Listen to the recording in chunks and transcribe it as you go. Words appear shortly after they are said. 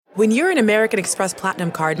When you're an American Express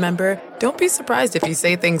Platinum card member, don't be surprised if you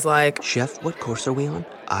say things like, "Chef, what course are we on?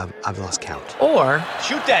 I've lost count." Or,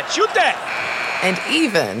 Shoot that! And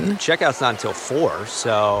even, Checkout's not until 4,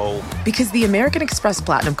 so... Because the American Express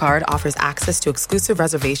Platinum Card offers access to exclusive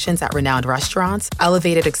reservations at renowned restaurants,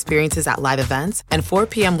 elevated experiences at live events, and 4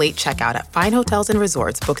 p.m. late checkout at fine hotels and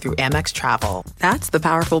resorts booked through Amex Travel. That's the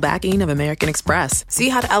powerful backing of American Express. See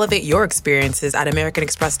how to elevate your experiences at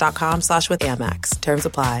americanexpress.com/withAmex. Terms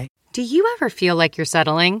apply. Do you ever feel like you're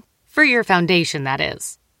settling? For your foundation, that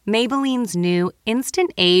is. Maybelline's new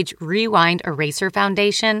Instant Age Rewind Eraser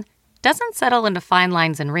Foundation doesn't settle into fine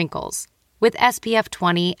lines and wrinkles. With SPF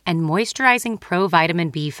 20 and moisturizing Pro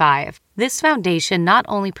Vitamin B5, this foundation not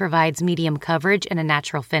only provides medium coverage and a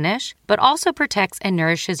natural finish, but also protects and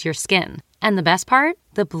nourishes your skin. And the best part?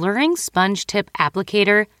 The blurring sponge tip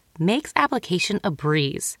applicator makes application a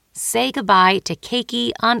breeze. Say goodbye to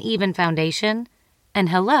cakey, uneven foundation and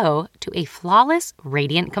hello to a flawless,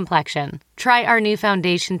 radiant complexion. Try our new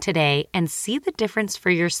foundation today and see the difference for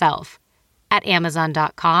yourself at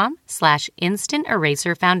Amazon.com/Instant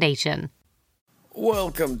Eraser Foundation.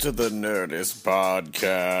 Welcome to the Nerdist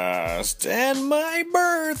Podcast and my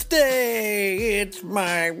birthday. It's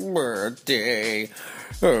my birthday.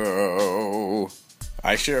 Oh,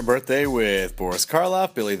 I share a birthday with Boris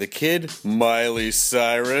Karloff, Billy the Kid, Miley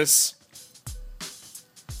Cyrus,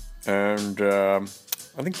 and I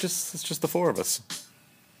think it's just the four of us.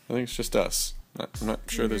 I think it's just us. I'm not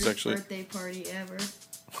sure there's actually birthday party ever.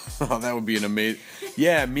 Oh, that would be an amazing...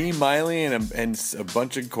 Yeah, me, Miley, and a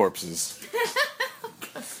bunch of corpses.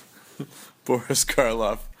 Boris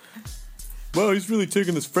Karloff. Wow, he's really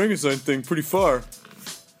taking this Frankenstein thing pretty far.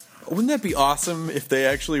 Wouldn't that be awesome if they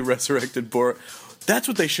actually resurrected Boris? That's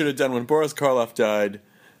what they should have done when Boris Karloff died.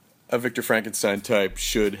 A Victor Frankenstein type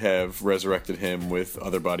should have resurrected him with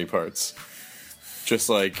other body parts. Just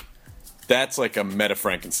like... That's like a meta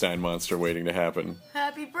Frankenstein monster waiting to happen.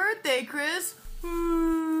 Happy birthday, Chris!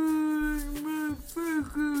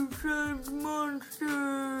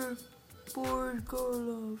 Monster. Boris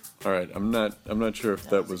Karloff. All right, I'm not sure if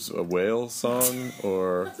that was a whale song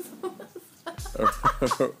or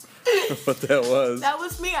what that was. That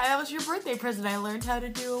was me. That was your birthday present. I learned how to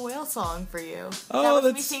do a whale song for you. Oh, that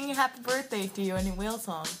was me singing happy birthday to you in a whale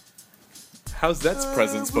song. How's that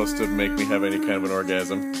present supposed to make me have any kind of an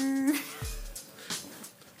orgasm?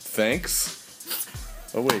 Thanks.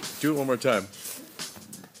 Oh wait, do it one more time.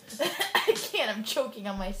 I can't. I'm choking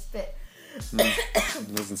on my spit.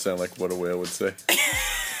 It doesn't sound like what a whale would say.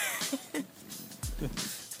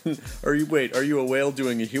 Are you a whale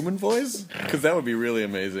doing a human voice? Because that would be really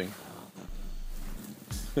amazing.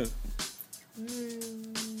 All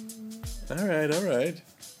right.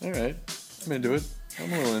 I'm into it.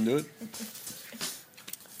 I'm a little into it.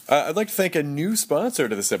 I'd like to thank a new sponsor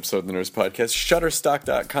to this episode of the Nerdist Podcast,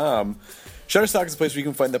 Shutterstock.com. Shutterstock is a place where you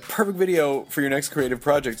can find the perfect video for your next creative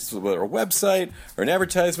project, whether a website or an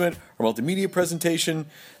advertisement or multimedia presentation.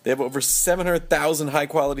 They have over 700,000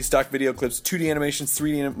 high-quality stock video clips, 2D animations,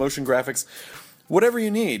 3D motion graphics, whatever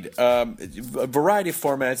you need. A variety of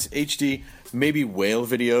formats, HD, maybe whale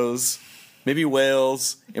videos, maybe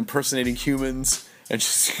whales impersonating humans and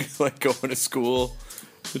just like going to school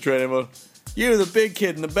to try to... You, the big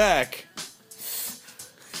kid in the back.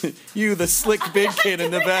 You, the slick big kid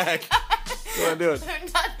in the back. Go on, do it.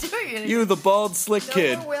 I'm not doing it. You, the bald slick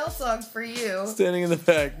kid. No more whale song for you. Standing in the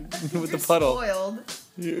back with the puddle. Spoiled.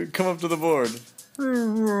 You, come up to the board.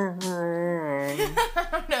 No,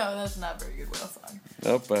 that's not a very good whale song.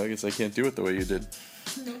 Nope, I guess I can't do it the way you did.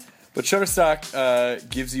 But Shutterstock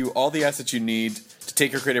gives you all the assets you need to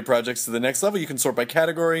take your creative projects to the next level. You can sort by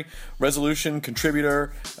category, resolution,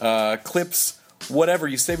 contributor, clips, whatever.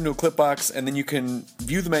 You save into a clip box, and then you can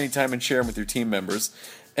view them anytime and share them with your team members.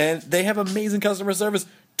 And they have amazing customer service,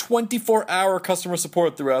 24-hour customer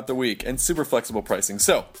support throughout the week, and super flexible pricing.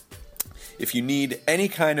 So, if you need any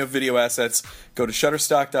kind of video assets, go to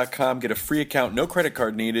Shutterstock.com, get a free account, no credit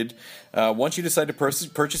card needed. Once you decide to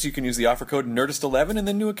purchase, you can use the offer code NERDIST11, and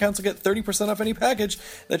then new accounts will get 30% off any package.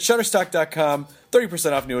 That's Shutterstock.com,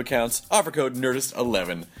 30% off new accounts, offer code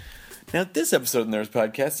NERDIST11. Now, this episode of the Nerdist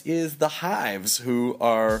Podcast is The Hives, who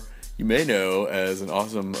are, you may know, as an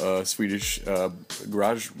awesome Swedish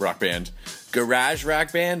garage rock band. Garage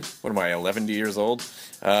rock band? What am I, 11 years old?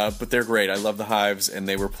 But they're great. I love The Hives, and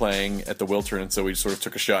they were playing at the Wiltern, and so we sort of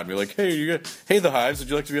took a shot and be like, hey, The Hives, would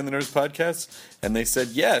you like to be on the Nerdist Podcast? And they said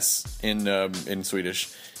yes in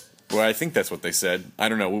Swedish. Well, I think that's what they said. I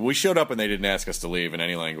don't know. We showed up and they didn't ask us to leave in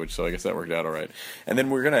any language, so I guess that worked out all right. And then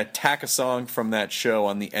we're going to attack a song from that show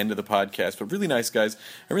on the end of the podcast. But really nice guys.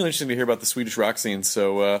 I'm really interested to hear about the Swedish rock scene.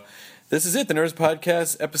 So This is it, the Nerds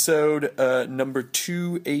Podcast, episode number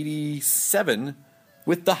 287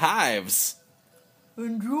 with the Hives.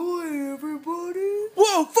 Enjoy, everybody.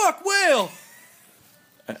 Whoa, fuck, whale!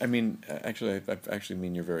 I mean, actually, I actually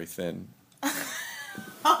mean you're very thin.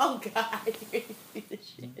 Oh, God. You're a piece of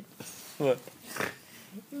shit. What?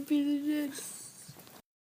 You're a piece of shit.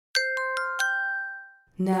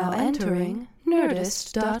 Now entering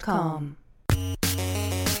Nerdist.com.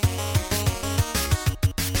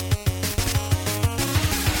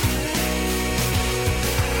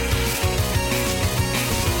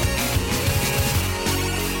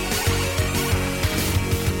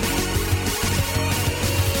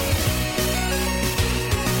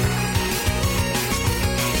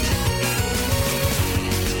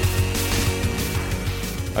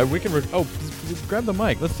 We can. Grab the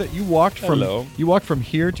mic. Let's say you walked from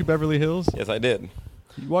here to Beverly Hills. Yes, I did.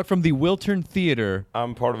 You walked from the Wiltern Theater.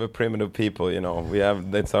 I'm part of a primitive people, you know.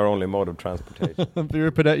 That's our only mode of transportation. You're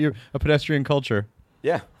a pedestrian culture.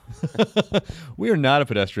 Yeah, We are not a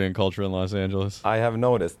pedestrian culture in Los Angeles. I have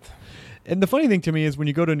noticed. And the funny thing to me is when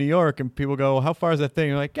you go to New York and people go, "How far is that thing?"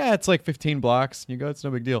 You're like, "Yeah, it's like 15 blocks." You go, "It's no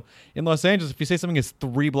big deal." In Los Angeles, if you say something is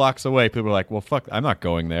 3 blocks away, people are like, "Well, fuck, I'm not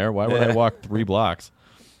going there. Why would I walk 3 blocks?"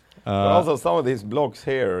 But also some of these blocks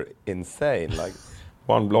here are insane. Like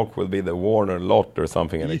one block will be the Warner lot or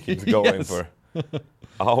something, and it keeps going Yes. for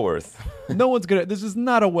hours. No one's gonna. This is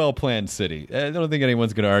not a well-planned city. I don't think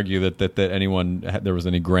anyone's gonna argue that there was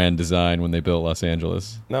any grand design when they built Los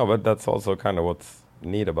Angeles. No, but that's also kind of what's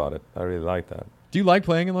neat about it. I really like that. Do you like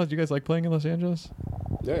playing in Los? Do you guys like playing in Los Angeles?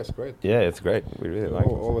 Yeah, it's great. Yeah, it's great. We really like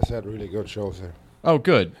it. Always had really good shows here. Oh,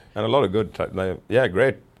 good. And a lot of good,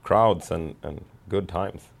 great crowds and good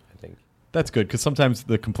times, I think. That's good, because sometimes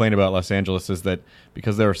the complaint about Los Angeles is that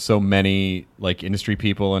because there are so many like industry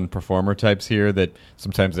people and performer types here that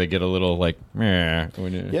sometimes they get a little like meh.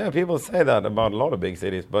 Yeah, people say that about a lot of big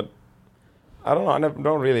cities, but I don't know. I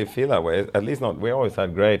don't really feel that way. At least not. We always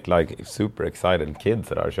had great, like, super excited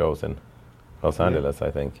kids at our shows in Los Angeles,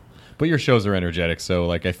 I think. But your shows are energetic, so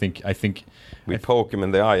like I think we poke them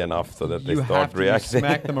in the eye enough so that they you start have to reacting.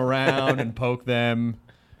 smack them around and poke them.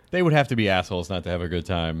 They would have to be assholes not to have a good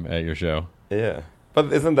time at your show. Yeah.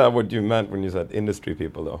 But isn't that what you meant when you said industry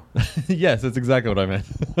people, though? Yes, that's exactly what I meant.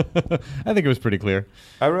 I think it was pretty clear.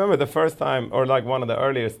 I remember the first time, or like one of the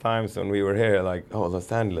earliest times when we were here, like, oh,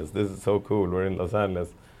 Los Angeles, this is so cool, we're in Los Angeles.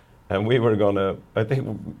 And we were gonna, I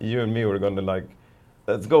think you and me were gonna, like,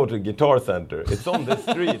 let's go to Guitar Center. It's on this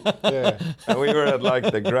street. Yeah. And we were at, like,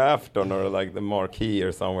 the Grafton or, like, the Marquee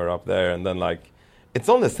or somewhere up there. And then, like, it's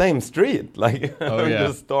on the same street. Like, Oh, we yeah.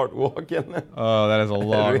 just start walking. Oh, that is a It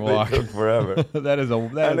long really walk. took forever.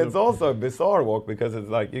 And it's also a bizarre walk because it's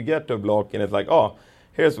like you get to a block and it's like, oh,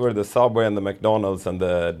 here's where the Subway and the McDonald's and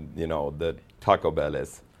the Taco Bell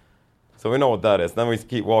is. So we know what that is. Then we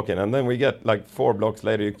keep walking, and then we get like 4 blocks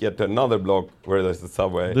later, you get to another block where there's the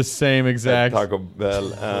Subway, the same a exact. Taco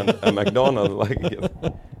Bell, and a McDonald's. Like,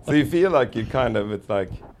 so you feel like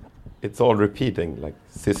it's all repeating, like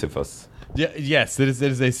Sisyphus. Yeah, yes, it is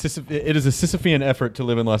a Sisyphean effort to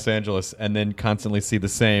live in Los Angeles and then constantly see the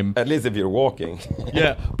same. At least if you're walking.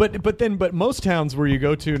 Yeah, but most towns where you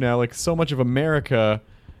go to now, like so much of America,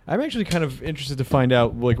 I'm actually kind of interested to find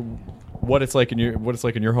out like what it's like in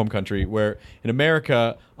your home country. Where in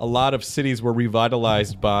America, a lot of cities were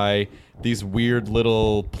revitalized by these weird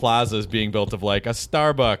little plazas being built of like a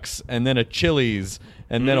Starbucks and then a Chili's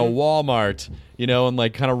and then a Walmart, and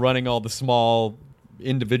like kind of running all the small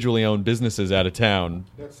individually owned businesses out of town.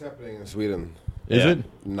 That's happening in Sweden Is it?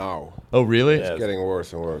 now. Oh, really? Yeah. It's getting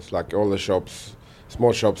worse and worse. Like all the shops,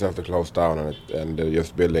 small shops have to close down, and they're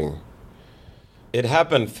just building. It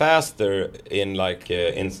happened faster in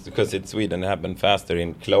because it's Sweden. It happened faster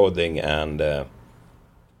in clothing and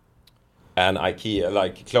IKEA,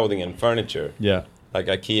 like clothing and furniture. Yeah. Like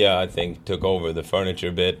IKEA, I think took over the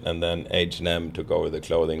furniture bit, and then H&M took over the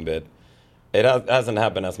clothing bit. It hasn't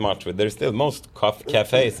happened as much, but there's still most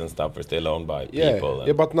cafes and stuff are still owned by people.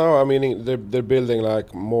 Yeah, but now I mean they're building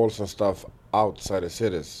like malls and stuff outside the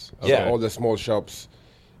cities. So Yeah. all the small shops,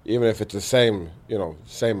 even if it's the same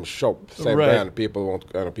shop, same Right. brand, people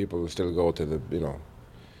will still go to the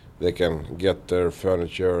they can get their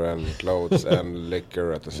furniture and clothes and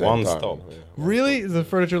liquor at the same One time. stop. Yeah. Really? The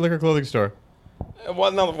furniture, liquor, clothing store.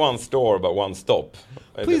 Well, not one store, but one stop.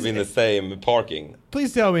 Please- In the same parking.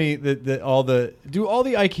 Please tell me that all the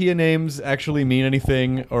IKEA names actually mean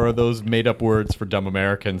anything, or are those made up words for dumb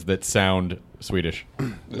Americans that sound Swedish?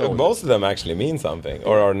 Most of them actually mean something,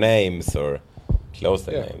 or are names, or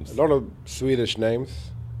clothing Yeah, names. a lot of Swedish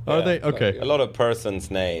names. Are Yeah. they? Okay. A lot of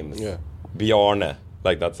persons' names. Yeah. Bjarne,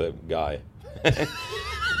 like that's a guy.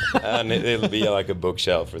 and it'll be like a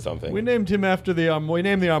bookshelf or something. We named him after we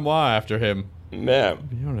named the armoire after him. Yeah,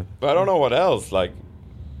 but I don't know what else. Like,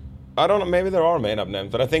 I don't know. Maybe there are made-up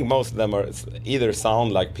names, but I think most of them are either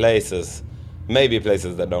sound like places, maybe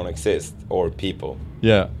places that don't exist, or people.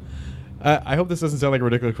 Yeah. I hope this doesn't sound like a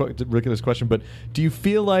ridiculous question, but do you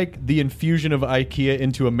feel like the infusion of IKEA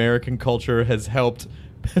into American culture has helped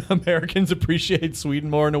Americans appreciate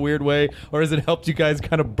Sweden more in a weird way, or has it helped you guys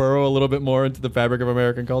kind of burrow a little bit more into the fabric of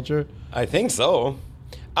American culture? I think so.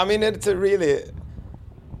 I mean, it's a really...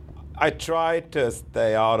 I try to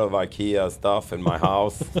stay out of IKEA stuff in my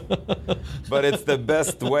house, but it's the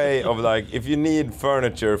best way of, like, if you need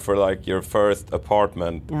furniture for, like, your first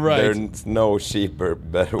apartment, there's no cheaper,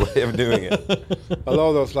 better way of doing it. I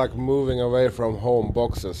love those, like, moving away from home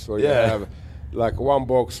boxes where you have, like, one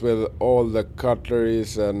box with all the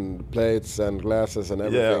cutleries and plates and glasses and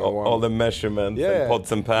everything. Yeah, all the measurements and pots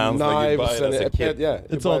and pans knives like you buy as a kid.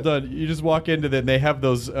 It's all done. You just walk into and they have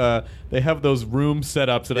those room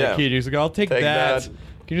setups at IKEA. You just go, I'll take that.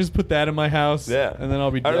 Can you just put that in my house? Yeah, and then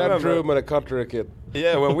I'll be done. I remember room and a cutlery kit.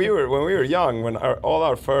 Yeah, when we were young, when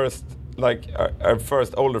our first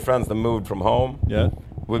older friends that moved from home. Yeah.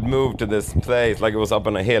 Would move to this place, like it was up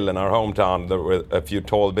on a hill in our hometown. There were a few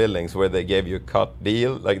tall buildings where they gave you a cut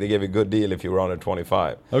deal, like they gave you a good deal if you were under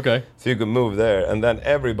 25. Okay. So you could move there, and then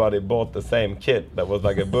everybody bought the same kit that was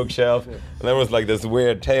like a bookshelf, and there was like this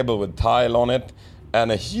weird table with tile on it,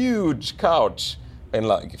 and a huge couch in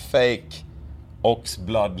like fake ox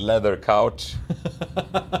blood leather couch.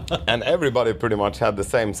 And everybody pretty much had the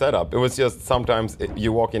same setup. It was just sometimes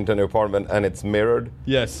you walk into an apartment and it's mirrored.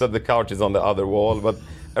 Yes. So the couch is on the other wall, but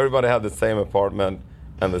everybody had the same apartment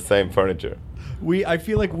and the same furniture. I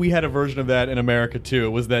feel like we had a version of that in America too. It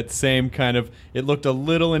was that same kind of, it looked a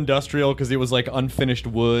little industrial because it was like unfinished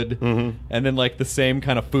wood, and then like the same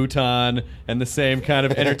kind of futon and the same kind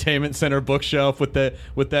of entertainment center bookshelf with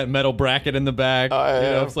that metal bracket in the back. You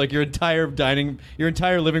know, it's like your entire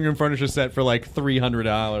living room furniture set for like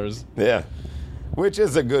 $300. Yeah, which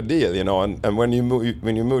is a good deal, you know. And when you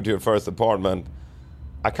move to your first apartment,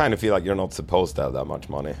 I kind of feel like you're not supposed to have that much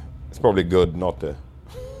money. It's probably good not to.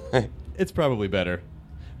 It's probably better.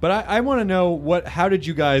 But I want to know, how did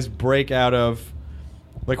you guys break out of,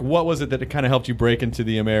 like, what was it that kind of helped you break into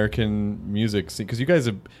the American music scene? Because you guys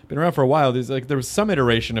have been around for a while. There was some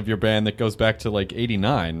iteration of your band that goes back to, like,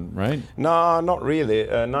 89, right? No, not really.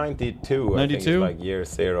 92, I think, is like year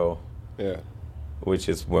zero. Yeah. Which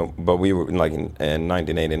is when, but we were, like, in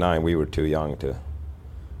 1989, we were too young to,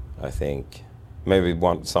 I think. Maybe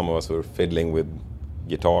some of us were fiddling with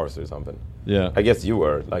guitars or something. Yeah, I guess you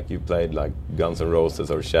were, like, you played like Guns N' Roses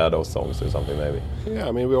or Shadow songs or something maybe. Yeah,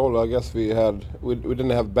 I mean I guess we didn't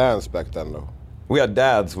have bands back then though. We had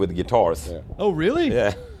dads with guitars. Yeah. Oh really?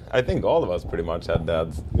 Yeah, I think all of us pretty much had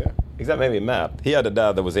dads. Yeah. Except maybe Matt. He had a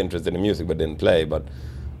dad that was interested in music but didn't play, but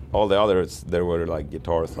all the others, there were like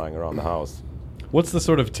guitars lying around the house. What's the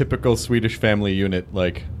sort of typical Swedish family unit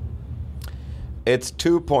like? It's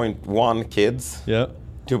 2.1 kids. Yeah.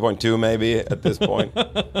 2.2 maybe at this point.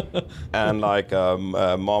 And like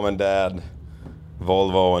mom and dad,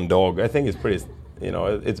 Volvo and dog. I think it's pretty, you know,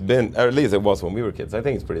 it's been, or at least it was when we were kids. I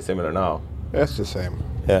think it's pretty similar now. It's the same.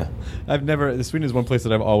 Yeah. Sweden is one place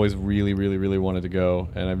that I've always really, really, really wanted to go,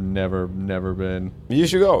 and I've never been. You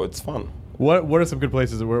should go, it's fun. What are some good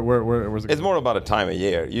places? Where's it? It's more about a time of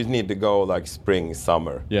year. You need to go like spring,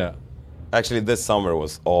 summer. Yeah. Actually, this summer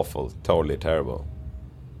was awful, totally terrible.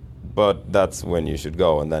 But that's when you should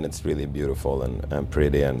go, and then it's really beautiful and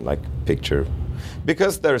pretty and like picture.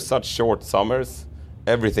 Because there's such short summers,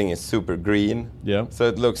 everything is super green. Yeah. So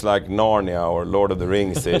it looks like Narnia or Lord of the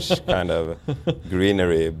Rings-ish kind of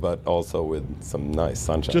greenery, but also with some nice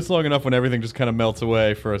sunshine. Just long enough when everything just kind of melts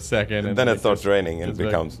away for a second. And then it starts raining and it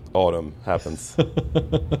becomes autumn happens.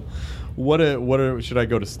 Should I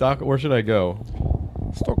go to Stockholm? Where should I go?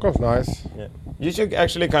 Stockholm's nice. Yeah. You should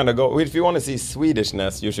actually kind of go, if you want to see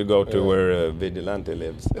Swedishness, you should go to where Vigilante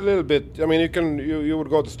lives. A little bit. I mean, you would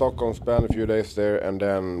go to Stockholm, spend a few days there, and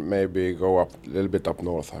then maybe go up a little bit up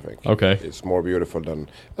north, I think. Okay. It's more beautiful than,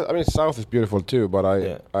 I mean, south is beautiful too, but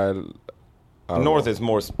north is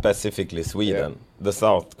more specifically Sweden. Yeah. The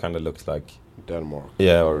south kind of looks like Denmark.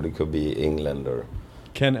 Yeah, or it could be England or...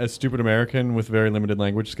 Can a stupid American with very limited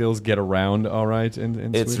language skills get around all right in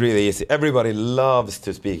Sweden? It's really easy. Everybody loves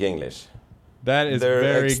to speak English. That is They're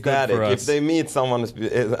very ecstatic. good for us. If they meet someone,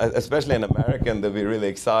 especially an American, they'll be really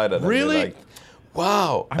excited. Really? And like,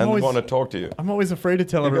 wow, and want to talk to you. I'm always afraid to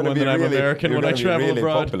tell everyone that I'm American when I travel really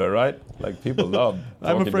abroad. Popular, right? Like people love.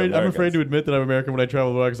 I'm afraid to admit that I'm American when I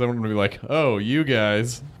travel abroad because I don't want to be like, oh, you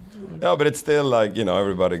guys. No, but it's still like, you know,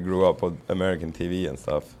 everybody grew up with American TV and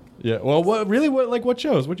stuff. Yeah. Well, what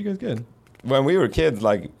shows? What you guys get? When we were kids,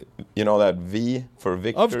 like, you know that V for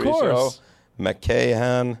Victory Of course. show?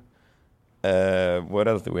 McCahan. What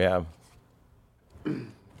else do we have?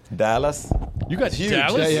 Dallas. You got Huge.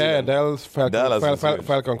 Dallas? Yeah, Dallas,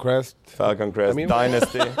 Falcon Crest. Falcon Crest,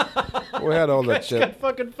 Dynasty. We had all that shit.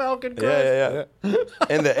 Fucking Falcon Crest. Yeah.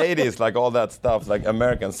 In the 80s, like all that stuff, like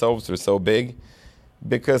American soaps were so big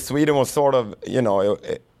because Sweden was sort of, you know,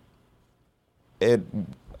 it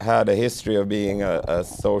had a history of being a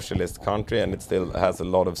socialist country, and it still has a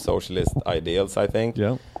lot of socialist ideals, I think.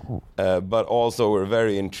 Yeah. But also we're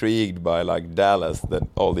very intrigued by like Dallas, that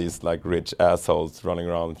all these like rich assholes running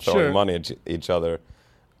around throwing money at each other.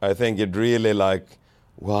 I think it really like,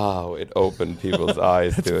 wow, it opened people's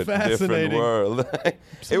eyes to a different world.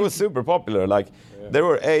 It was super popular. Like there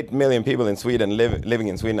were 8 million people in Sweden living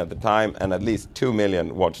in Sweden at the time, and at least 2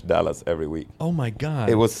 million watched Dallas every week. Oh my God!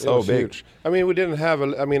 It was so big. Huge. I mean, we didn't have.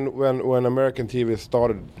 When American TV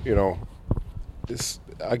started, you know, this.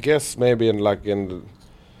 I guess maybe in the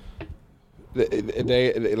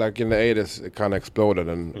 80s, it kind of exploded,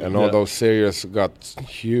 and all those series got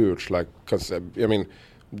huge. Like, because I mean,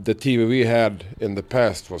 the TV we had in the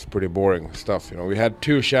past was pretty boring stuff. You know, we had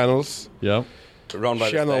 2 channels. Yeah. Run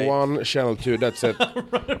by Channel 1, Channel 2. That's it.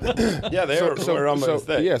 Yeah, they were run by the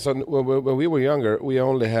state. Yeah, so when we were younger, it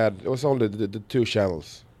was only the 2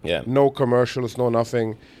 channels. Yeah. No commercials, no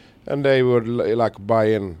nothing. And they would like buy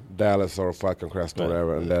in Dallas or Falcon Crest or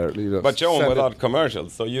whatever, and but show them without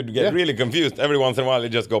commercials, so you'd get really confused. Every once in a while, you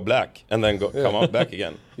just go black and then come out back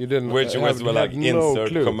again. You didn't. Which was like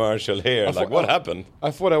insert commercial here. Like what happened?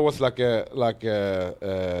 I thought it was like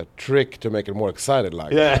a trick to make it more excited.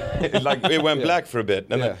 Like like it went black for a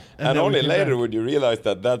bit, and only later would you realize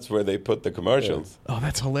that that's where they put the commercials. Oh,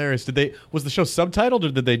 that's hilarious. Was the show subtitled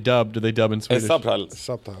or did they dub? Did they dub in Swedish? It's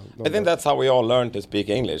subtitled. I think that's how we all learned to speak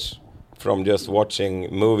English. From just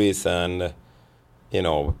watching movies and, you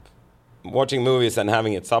know, watching movies and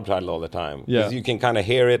having it subtitled all the time. Yeah. Because you can kind of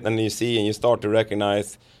hear it and you see and you start to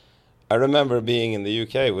recognize. I remember being in the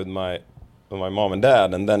UK with my mom and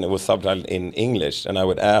dad, and then it was subtitled in English, and I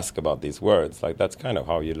would ask about these words. Like, that's kind of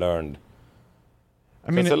how you learned.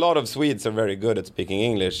 I mean, a lot of Swedes are very good at speaking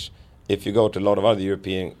English. If you go to a lot of other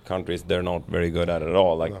European countries, they're not very good at it at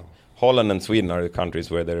all. Like, Holland and Sweden are the countries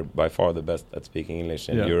where they're by far the best at speaking English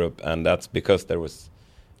in Europe, and that's because there was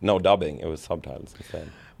no dubbing; it was subtitles instead.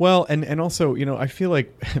 Well, and also, you know, I feel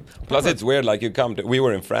like plus it's weird. Like we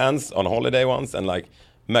were in France on holiday once, and like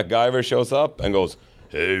MacGyver shows up and goes,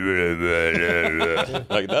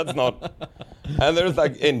 like that's not. And there's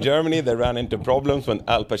like in Germany they ran into problems when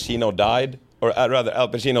Al Pacino died. Or rather, Al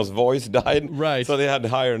Pacino's voice died. Right. So they had to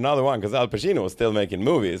hire another one because Al Pacino was still making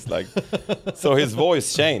movies. Like, so his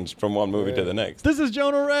voice changed from one movie to the next. This is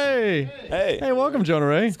Jonah Ray. Hey, welcome, Jonah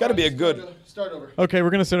Ray. It's got to be a good. Start over. Okay,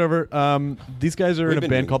 we're gonna start over. These guys are in a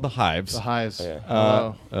band called The Hives. The Hives.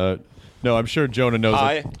 No, I'm sure Jonah knows.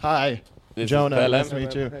 Hi. Jonah, nice to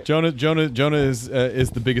meet you. Jonah is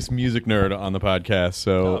the biggest music nerd on the podcast.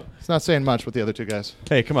 So it's not saying much with the other 2 guys.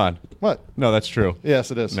 Hey, come on. What? No, that's true. Yes,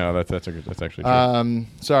 it is. No, that's actually true.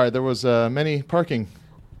 Sorry, there was many parking.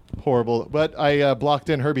 Horrible, but I blocked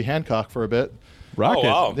in Herbie Hancock for a bit. Rocket. Oh,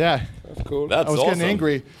 wow. Yeah, that's cool. That's I was awesome. getting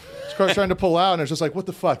angry. I was trying to pull out, and it's just like, what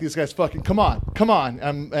the fuck? These guys fucking, come on.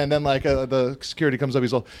 And then like the security comes up.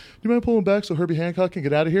 He's all, do you mind pulling back so Herbie Hancock can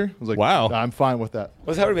get out of here? I was like, wow. Nah, I'm fine with that.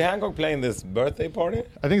 Was Herbie Hancock playing this birthday party?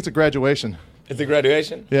 I think it's a graduation. It's a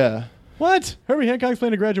graduation? Yeah. What? Herbie Hancock's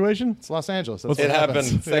playing a graduation? It's Los Angeles. That's It what happened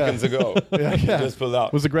happens. seconds ago. Yeah. Just pulled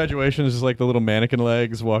out. Was the graduation just like the little mannequin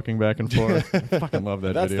legs walking back and forth? I fucking love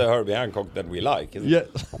that That's video. the Herbie Hancock that we like, isn't Yeah.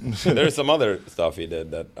 it? There's some other stuff he did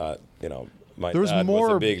that, you know, my There was dad was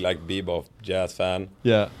more- a big like bebop jazz fan.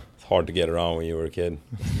 Yeah. It's hard to get around when you were a kid.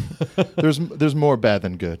 There's more bad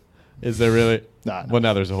than good. Is there really? Nah, no. Well,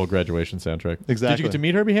 now there's a whole graduation soundtrack. Exactly. Did you get to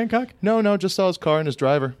meet Herbie Hancock? No, just saw his car and his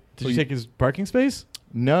driver. Did you take his parking space?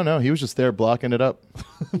 No, he was just there blocking it up.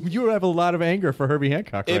 You have a lot of anger for Herbie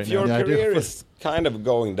Hancock right If now. your Yeah, I do. career is kind of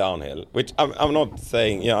going downhill, which I'm not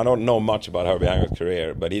saying, I don't know much about Herbie Hancock's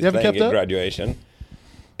career, but he's You haven't playing kept at up? graduation.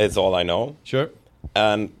 It's all I know. Sure.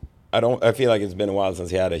 And I feel like it's been a while since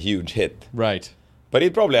he had a huge hit. Right. But he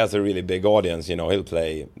probably has a really big audience. He'll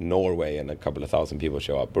play Norway and a couple of thousand people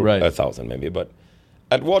show up. Or Right. 1,000 maybe. But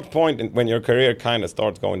at what point when your career kind of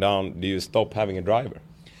starts going down, do you stop having a driver?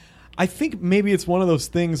 I think maybe it's one of those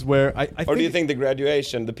things where I Or do you think the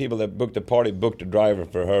graduation, the people that booked the party booked a driver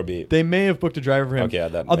for Herbie? they may have booked a driver for him. Okay, yeah,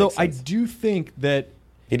 that Although makes I sense. do think that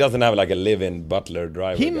He doesn't have like a live-in butler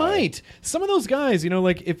driver. He guy. might. Some of those guys,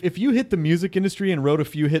 like if you hit the music industry and wrote a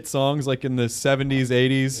few hit songs like in the 70s,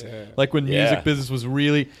 80s, like when music business was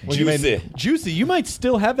really juicy, you might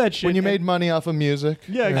still have that shit. When you made money off of music.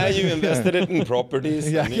 Yeah, you invested it in properties.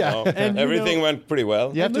 And everything went pretty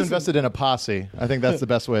well. You have to invest it in a posse. I think that's the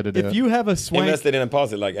best way to do it. If you have a swank... Invested in a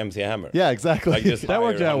posse like MC Hammer. Yeah, exactly. Like just that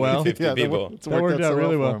worked out well. People. That worked out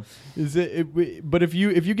really well. But if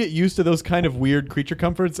you get used to those kind of weird creature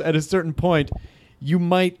comforts, at a certain point, you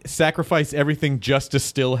might sacrifice everything just to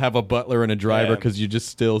still have a butler and a driver because you just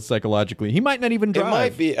still psychologically... He might not even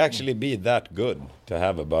drive. It might actually be that good to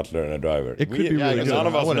have a butler and a driver. It could be really good. None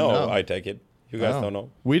of us know. I take it. You guys don't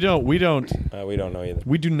know? We don't. We don't know either.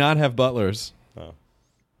 We do not have butlers. No.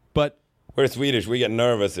 But... We're Swedish. We get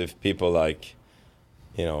nervous if people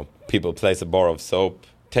people place a bar of soap,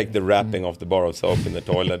 take the wrapping off the bar of soap in the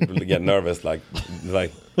toilet. We get nervous, like you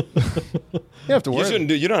have to work.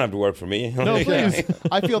 You don't have to work for me. No, please.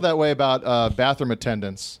 I feel that way about bathroom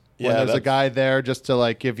attendants. When there's a guy there just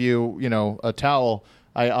to give you, a towel,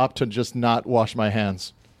 I opt to just not wash my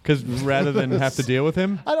hands. Because rather than have to deal with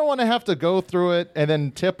him, I don't want to have to go through it and then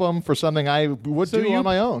tip him for something I would do on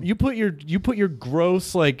my own. You put your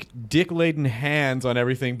gross dick laden hands on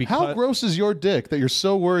everything. Because how gross is your dick that you're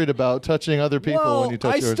so worried about touching other people when you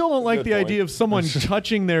touch yours? I still don't like the idea of someone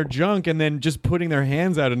touching their junk and then just putting their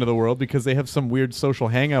hands out into the world because they have some weird social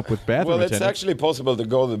hang up with bathroom attendants. It's actually possible to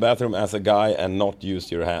go to the bathroom as a guy and not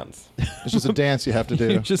use your hands. It's just a dance you have to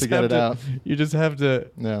do to get it out. You just have to.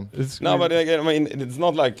 Yeah. No, but again, it's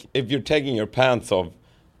not like if you're taking your pants off,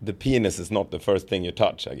 the penis is not the first thing you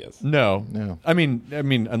touch, I guess. No. I mean,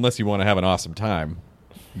 unless you want to have an awesome time,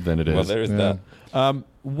 then it is. Well, there is that.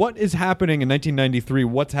 What is happening in 1993?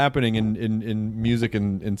 What's happening in music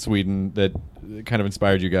in Sweden that kind of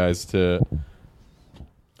inspired you guys to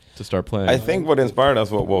start playing? I think what inspired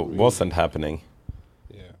us what wasn't happening.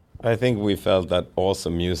 Yeah. I think we felt that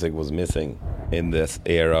awesome music was missing in this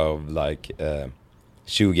era of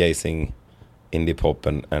shoegazing, indie pop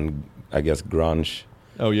and I guess grunge.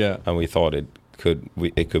 Oh yeah. And we thought it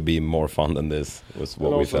could be more fun than this. Was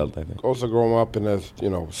what we felt. I think. Also, growing up in a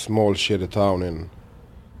small shitty town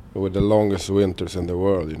with the longest winters in the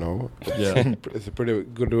world, Yeah. It's a pretty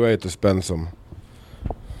good way to spend some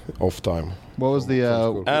off time. What was the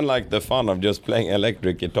and the fun of just playing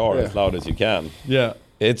electric guitar as loud as you can. Yeah.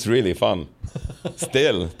 It's really fun.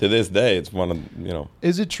 Still, to this day, it's one of,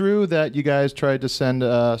 Is it true that you guys tried to send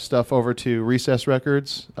stuff over to Recess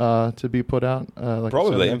Records to be put out?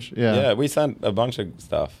 Probably. Yeah, we sent a bunch of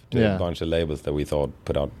stuff to a bunch of labels that we thought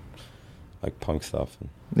put out punk stuff.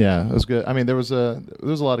 Yeah, it was good. I mean, there was a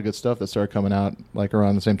lot of good stuff that started coming out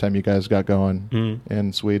around the same time you guys got going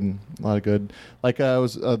in Sweden. A lot of good, it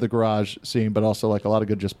was the garage scene, but also a lot of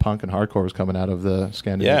good just punk and hardcore was coming out of the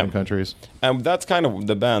Scandinavian countries. And that's kind of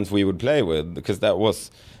the bands we would play with, because that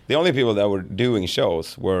was the only people that were doing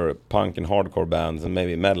shows were punk and hardcore bands and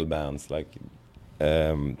maybe metal bands.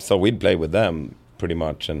 So we'd play with them pretty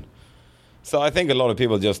much. And so I think a lot of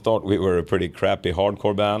people just thought we were a pretty crappy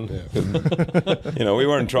hardcore band. Yeah. We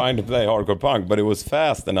weren't trying to play hardcore punk, but it was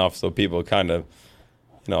fast enough so people kind of,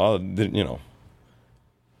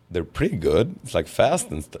 they're pretty good. It's fast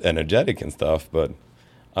and energetic and stuff, but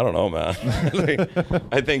I don't know, man.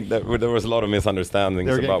 I think that there was a lot of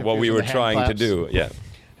misunderstandings about what we were trying to do. Yeah.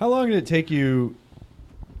 How long did it take you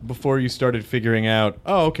before you started figuring out,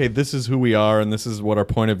 oh, okay, this is who we are and this is what our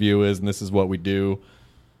point of view is and this is what we do?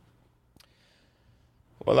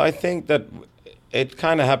 Well, I think that it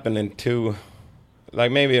kind of happened in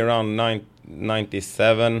maybe around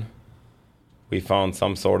 97, we found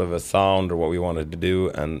some sort of a sound or what we wanted to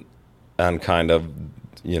do, and kind of,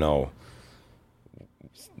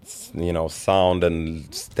 sound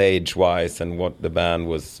and stage-wise and what the band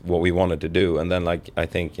was, what we wanted to do. And then, I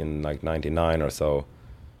think in 99 or so,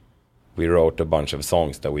 we wrote a bunch of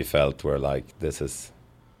songs that we felt were this is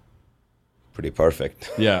pretty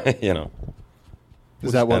perfect. Yeah.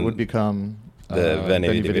 Is that what would become the Veni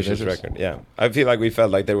Vidi Vicious record? Yeah, I feel like we felt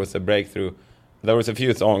like there was a breakthrough. There was a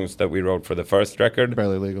few songs that we wrote for the first record.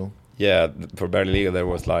 Barely Legal. Yeah, for Barely Legal there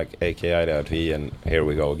was AKI and Here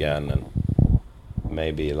We Go Again and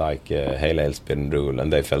maybe Hail Hail Spin Rule,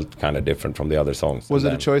 and they felt kind of different from the other songs. Was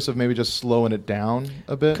it a choice of maybe just slowing it down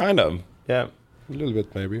a bit? Kind of, yeah. A little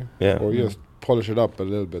bit maybe. Yeah. Or just polish it up a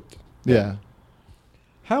little bit. Yeah.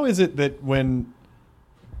 How is it that when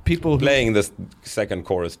people playing the second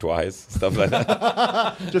chorus twice, stuff like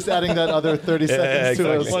that. Just adding that other 30 seconds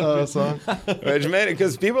to a song. Which made it,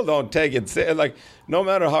 because people don't take it no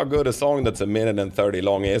matter how good a song that's a minute and 30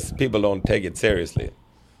 long is, people don't take it seriously.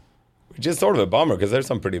 which is sort of a bummer because there's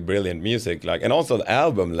some pretty brilliant music, like, and also the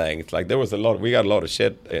album length. Like, there was we got a lot of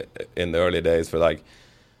shit in the early days for like,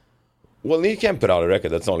 well, you can't put out a record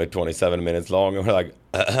that's only 27 minutes long, and we're like,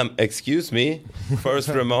 excuse me, first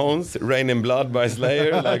Ramones, Rain in Blood by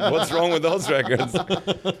Slayer, like, what's wrong with those records?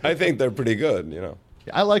 I think they're pretty good, you know.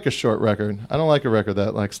 I like a short record. I don't like a record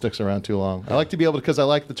that like sticks around too long. I like to be able to, because I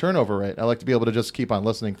like the turnover rate. I like to be able to just keep on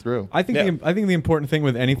listening through. I think the important thing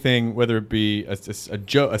with anything, whether it be a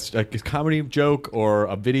joke, a comedy joke, or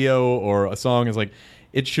a video or a song, is like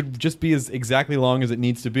it should just be as exactly long as it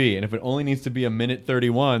needs to be. And if it only needs to be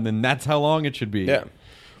 1:31, then that's how long it should be. Yeah,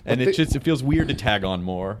 and it feels weird to tag on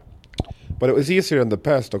more. But it was easier in the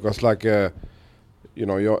past because, like,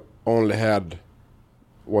 you only had.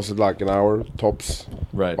 Was it like an hour tops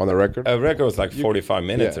on the record? A record was like 45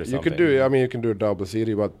 minutes or something. You can do a double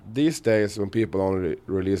CD, but these days when people only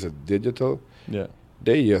release it digital,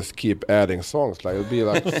 they just keep adding songs. Like, it'll be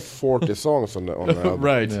like 40 songs on the album.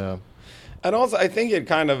 Right. Yeah. And also, I think it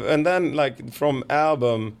kind of, and then like from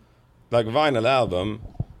album, like vinyl album,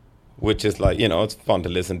 which is like, it's fun to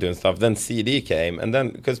listen to and stuff. Then CD came, and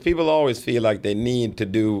then, because people always feel like they need to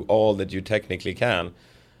do all that you technically can.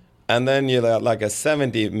 And then you have like a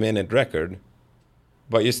 70-minute record,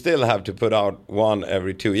 but you still have to put out one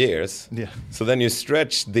every 2 years. Yeah. So then you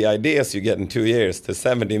stretch the ideas you get in 2 years to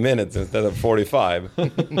 70 minutes instead of 45,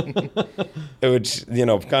 which,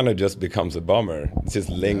 kind of just becomes a bummer. It's just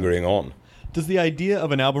lingering on. Does the idea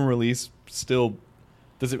of an album release still...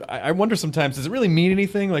 I wonder sometimes, does it really mean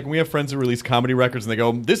anything? Like, when we have friends who release comedy records and they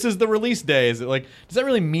go, this is the release day. Is it like, does that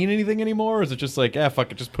really mean anything anymore? Or is it just like,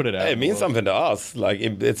 fuck it, just put it out? It means something to us. Like,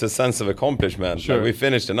 it's a sense of accomplishment. Sure. Like, we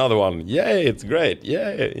finished another one. Yay, it's great.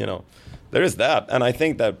 Yay, There is that. And I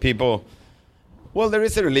think that people... Well, there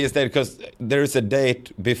is a release date because there is a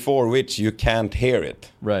date before which you can't hear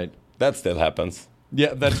it. Right. That still happens.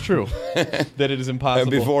 Yeah, that's true. That it is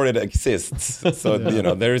impossible. Before it exists. So,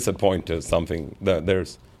 there is a point to something.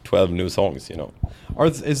 There's 12 new songs,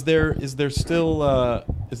 Is there still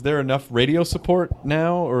enough radio support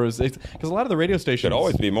now, or is it, because a lot of the radio stations should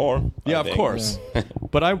always be more. Yeah, of course. Yeah.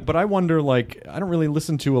 But I wonder, like, I don't really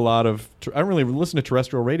listen to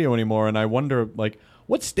terrestrial radio anymore, and I wonder, like,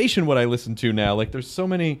 what station would I listen to now? Like, there's so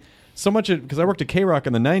much, because I worked at K-Rock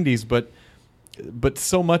in the 90s, but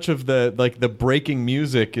so much of the breaking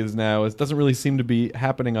music is now, it doesn't really seem to be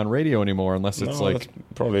happening on radio anymore, unless it's like... That's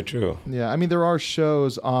probably true. Yeah, I mean, there are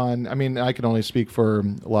shows on, I can only speak for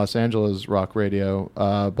Los Angeles rock radio,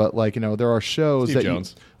 but there are shows Steve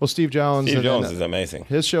Jones. Steve Jones. Steve Jones is amazing.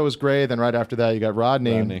 His show is great. Then right after that, you got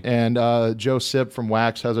Rodney. And Joe Sip from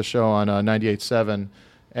Wax has a show on 98.7.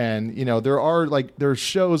 And, there's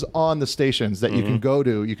shows on the stations that you can go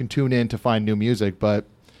to, you can tune in to find new music, but...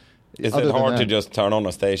 Is it hard to just turn on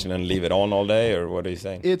a station and leave it on all day, or what are you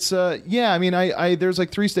saying? It's I there's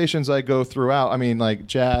like 3 stations I go throughout. I mean, like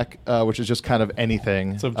Jack, which is just kind of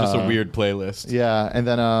anything. So just a weird playlist. Yeah, and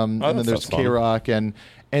then there's K-Rock, and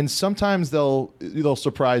sometimes they'll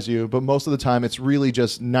surprise you, but most of the time it's really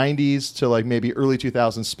just 90s to like maybe early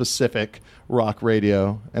 2000s specific rock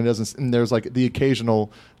radio, and there's like the occasional,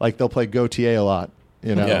 like they'll play Gautier a lot.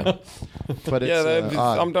 Yeah. But it's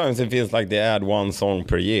sometimes it feels like they add one song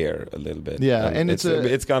per year a little bit. Yeah, and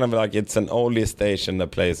it's kind of like it's an oldie station that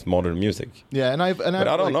plays modern music. Yeah, but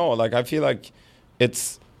I don't know. Like, I feel like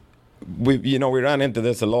we ran into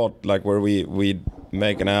this a lot. Like, where we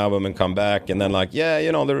make an album and come back, and then like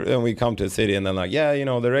and we come to the city, and then like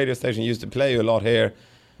the radio station used to play you a lot here.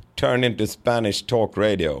 Turned into Spanish talk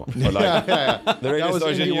radio. Or like, the radio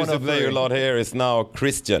station used to play you a lot here is now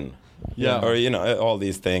Christian. Yeah. Or, all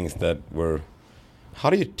these things that were... How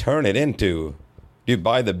do you turn it into? Do you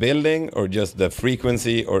buy the building or just the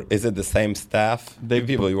frequency, or is it the same staff? They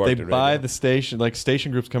buy the station, like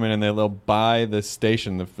station groups come in and they'll buy the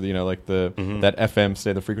station, that FM,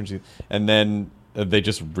 say the frequency, and then they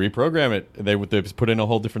just reprogram it. They put in a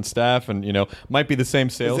whole different staff, and might be the same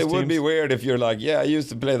sales teams. It would be weird if you're like, I used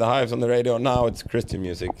to play the Hives on the radio, now it's Christian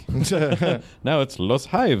music. Now it's Los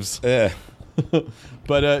Hives. Yeah.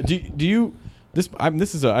 But do you? I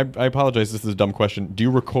apologize. This is a dumb question. Do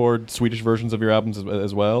you record Swedish versions of your albums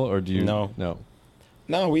as well, or do you? No.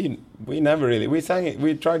 We never really. We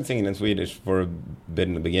tried singing in Swedish for a bit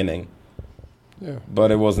in the beginning. Yeah.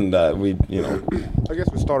 But it wasn't that I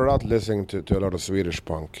guess we started out listening to a lot of Swedish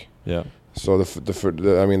punk. Yeah. So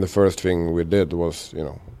the first thing we did was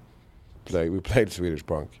we played Swedish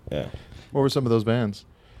punk. Yeah. What were some of those bands?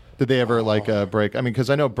 Did they ever break? I mean,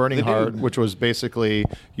 because I know Burning Heart, which was basically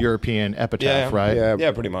European Epitaph, right?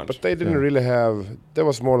 Yeah, pretty much. But they didn't really have. There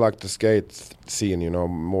was more like the skate scene,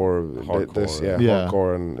 more hardcore.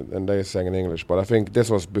 Hardcore, and they sang in English. But I think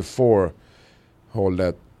this was before the whole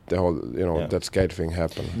that skate thing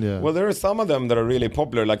happened. Yeah. Well, there are some of them that are really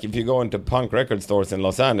popular. Like if you go into punk record stores in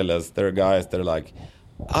Los Angeles, there are guys that are like,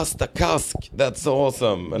 Asta Kask, that's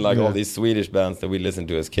awesome, and all these Swedish bands that we listened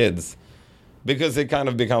to as kids. Because it kind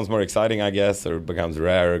of becomes more exciting, I guess, or it becomes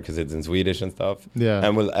rarer because it's in Swedish and stuff. Yeah.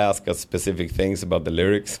 And will ask us specific things about the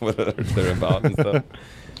lyrics, what they're about and stuff.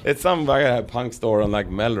 It's some punk store on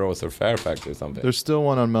Melrose or Fairfax or something. There's still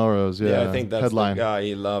one on Melrose, yeah. I think that's Headline. the guy.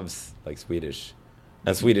 He loves Swedish.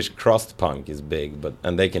 And Swedish crust punk is big,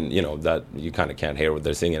 and they can, that you kind of can't hear what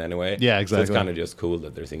they're singing anyway. Yeah, exactly. So it's kind of just cool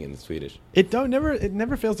that they're singing in Swedish. It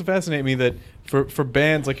never fails to fascinate me that for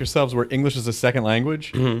bands like yourselves where English is a second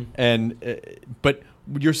language, but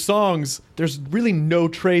your songs, there's really no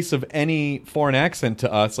trace of any foreign accent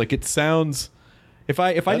to us. Like it sounds. If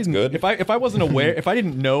I wasn't aware, if I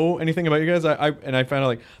didn't know anything about you guys, I found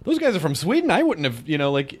out those guys are from Sweden, I wouldn't have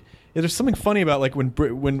there's something funny about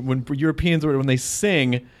when Europeans when they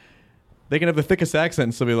sing, they can have the thickest accent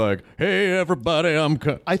and still be like, "Hey everybody,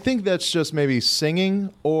 I think that's just maybe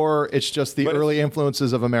singing, or it's just the early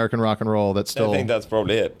influences of American rock and roll that still. I think that's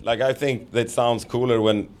probably it. I think that sounds cooler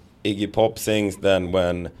when Iggy Pop sings than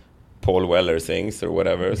when Paul Weller sings or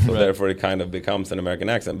whatever. So therefore, it kind of becomes an American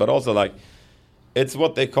accent. But also it's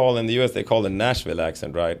what they call in the U.S. They call the Nashville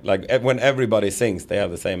accent, right? When everybody sings, they have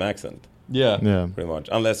the same accent. Yeah. Pretty much.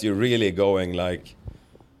 Unless you're really going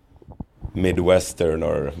Midwestern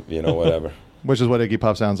or, whatever. Which is what Iggy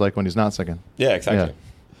Pop sounds like when he's not singing. Yeah, exactly.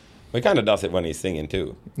 He kind of does it when he's singing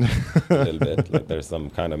too. A little bit. There's some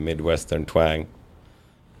kind of Midwestern twang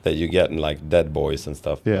that you get in Dead Boys and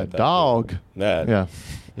stuff. Yeah, like that. Dog. Yeah.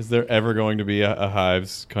 Is there ever going to be a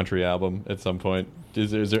Hives country album at some point?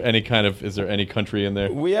 Is there any country in there?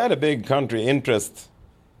 We had a big country interest.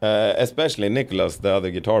 Especially Nicholas, the other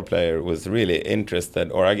guitar player, was really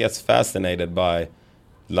interested, or I guess fascinated by,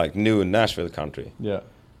 new Nashville country. Yeah.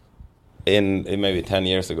 In maybe 10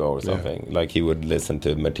 years ago or something. Yeah. He would listen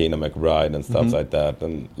to Martina McBride and stuff like that,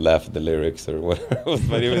 and laugh at the lyrics or whatever.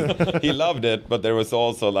 But he loved it, but there was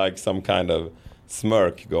also some kind of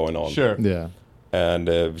smirk going on. Sure. Yeah. And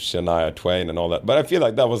Shania Twain and all that. But I feel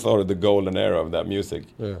like that was sort of the golden era of that music.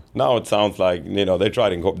 Yeah. Now it sounds like, they try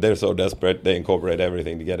to they're so desperate, they incorporate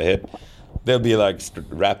everything to get a hit. They'll be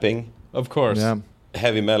rapping. Of course. Yeah.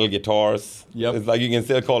 Heavy metal guitars. Yep. It's you can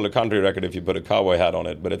still call it a country record if you put a cowboy hat on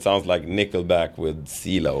it, but it sounds like Nickelback with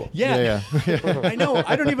CeeLo. Yeah. I know.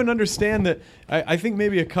 I don't even understand that. I think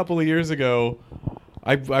maybe a couple of years ago,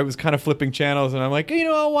 I was kind of flipping channels, and I'm like,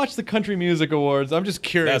 I'll watch the Country Music Awards. I'm just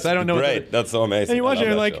curious. I don't know. Great. That's so amazing. And you watch it,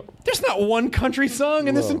 and you're show. there's not one country song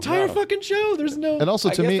in this entire fucking show. There's no. And also,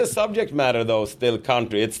 to I me, guess the subject matter though is still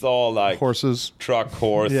country. It's all horses, truck,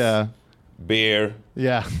 horse, beer,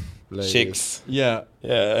 chicks, yeah,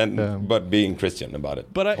 but being Christian about it.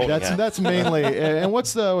 But that's mainly. And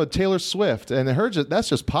what's with Taylor Swift and that's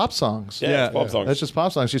just pop songs. Yeah, it's pop songs. That's just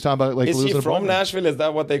pop songs. She's talking about Is losing she from a brother. Nashville? Is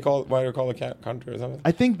that what they call it country or something?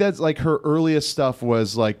 I think that's her earliest stuff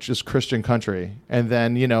was just Christian country, and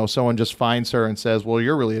then someone just finds her and says, "Well,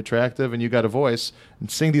 you're really attractive and you got a voice, and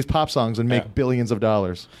sing these pop songs and make billions of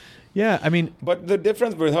dollars." Yeah, I mean, but the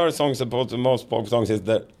difference with her songs opposed to most pop songs is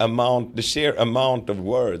the sheer amount of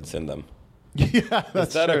words in them. Yeah, that's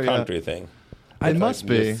is that true, a country thing? It must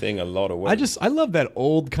be. Just sing a lot of words. I love that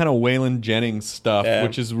old kind of Waylon Jennings stuff,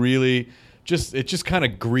 which is really it's just kind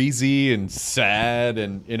of greasy and sad,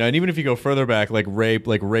 and and even if you go further back, like Ray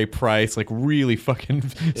Price, really fucking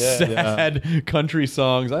sad country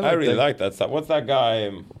songs. I really like that stuff. What's that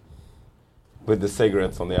guy? With the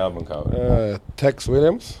cigarettes on the album cover. Tex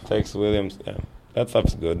Williams. Tex Williams, yeah. That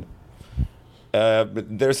stuff's good.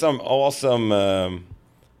 But there's some awesome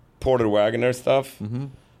Porter Wagoner stuff. Mm-hmm.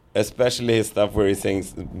 Especially his stuff where he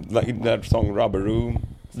sings, that song Rubber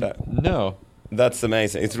Room. No. That's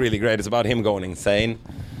amazing. It's really great. It's about him going insane.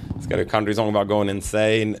 It's got a country song about going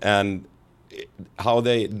insane, and how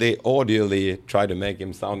they audially try to make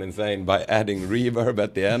him sound insane by adding reverb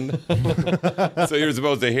at the end. So you're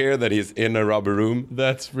supposed to hear that he's in a rubber room.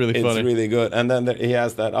 That's really funny. It's really good. And then he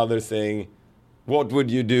has that other thing, what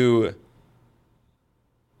would you do?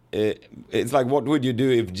 It's what would you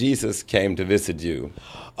do if Jesus came to visit you?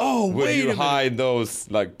 Oh, would you hide those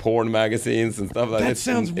porn magazines and stuff like that? That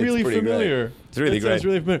sounds really familiar. Great. It's really great. Sounds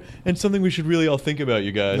really familiar. And something we should really all think about,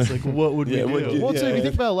 you guys. Like, what would we do? Well, so if you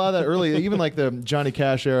think about a lot of that early, even like the Johnny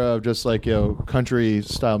Cash era of just like, country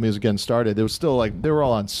style music getting started, it was still like, they were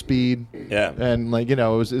all on speed. Yeah. And like,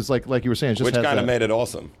 it's like you were saying, it just which kind of made it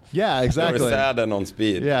awesome. Yeah, exactly. They were sad and on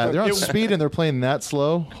speed. Yeah, they're on speed and they're playing that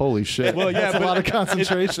slow. Holy shit. Well, yeah, that's a lot of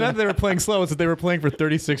concentration. It's not that they were playing slow, it's that they were playing for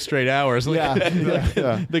 36 straight hours. Like,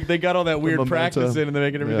 yeah. They got all that weird practice in and they're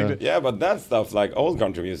making everything. Yeah, but that stuff, like old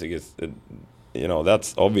country music is,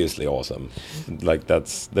 that's obviously awesome. Like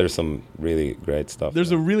there's some really great stuff.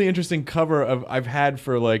 There's a really interesting cover I've had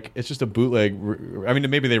for like, it's just a bootleg. I mean,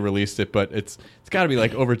 maybe they released it, but it's got to be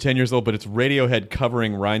like over 10 years old, but it's Radiohead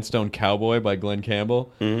covering Rhinestone Cowboy by Glenn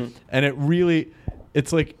Campbell. Mm-hmm. And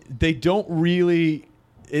it's like, they don't really...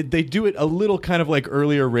 they do it a little kind of like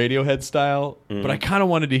earlier Radiohead style, but I kind of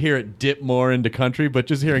wanted to hear it dip more into country. But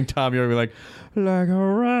just hearing Tom York be like a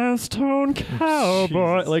rhinestone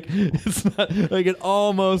cowboy, like it's not like it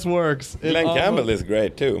almost works. Glenn Campbell is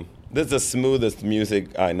great too. This is the smoothest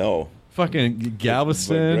music I know. Fucking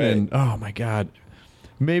Galveston and oh my god,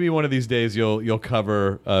 maybe one of these days you'll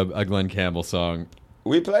cover a Glenn Campbell song.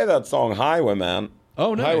 We play that song Highwayman.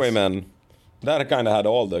 Oh, nice. Highwayman. That kind of had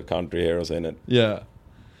all the country heroes in it. Yeah.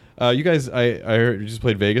 You guys, I heard you just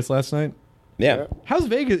played Vegas last night? Yeah. How's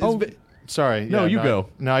Vegas? Sorry. No, you go.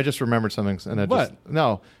 No, I just remembered something. And what?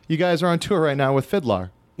 You guys are on tour right now with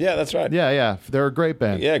Fiddler. Yeah, that's right. Yeah. They're a great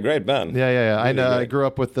band. Yeah, great band. Yeah. Really I grew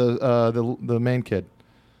up with the main kid.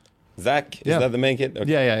 Zach? Is that the main kid?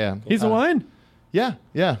 Okay. Yeah. He's Hawaiian? Yeah.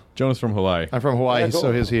 Jonah's from Hawaii. I'm from Hawaii, cool.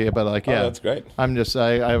 so is he. But like, Oh, that's great. I'm just,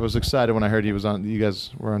 I was excited when I heard you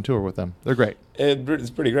guys were on tour with them. They're great.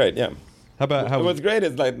 It's pretty great, yeah. What's great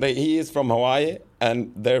is like he is from Hawaii,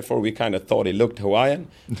 and therefore we kind of thought he looked Hawaiian,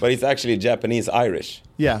 but he's actually Japanese-Irish.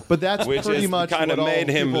 Yeah, but that's pretty much kind of made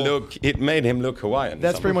him look. It made him look Hawaiian.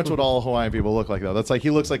 That's pretty much what all Hawaiian people look like, though. That's like he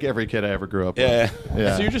looks like every kid I ever grew up with.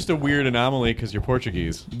 Yeah. So you're just a weird anomaly because you're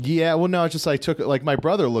Portuguese. Yeah. Well, no, it's just like my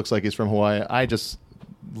brother looks like he's from Hawaii. I just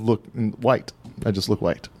look white. I just look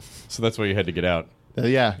white. So that's why you had to get out.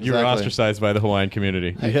 Yeah, exactly. You were ostracized by the Hawaiian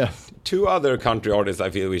community. Yeah. Two other country artists I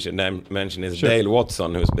feel we should mention is Dale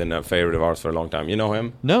Watson, who's been a favorite of ours for a long time. You know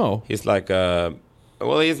him? No. He's like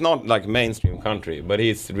he's not like mainstream country, but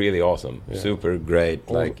he's really awesome. Yeah. Super great.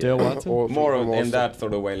 Like Dale Watson? More in that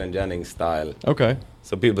sort of Waylon Jennings style. Okay.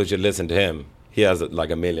 So people should listen to him. He has like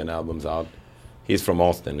 1 million albums out. He's from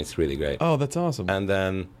Austin. It's really great. Oh, that's awesome. And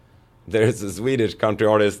then there's a Swedish country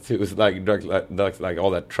artist who's like all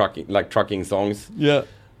that trucking songs. Yeah.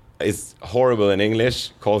 Is horrible in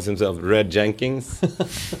English, calls himself Red Jenkins,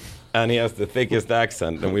 and he has the thickest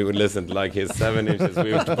accent, and we would listen to like his 7 inches.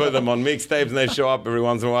 We would put them on mixtapes, and they show up every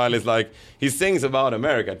once in a while. It's like, he sings about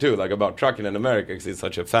America too, like about trucking in America, because he's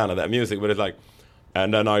such a fan of that music, but it's like,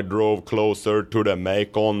 and then I drove closer to the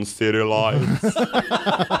Macon city lights.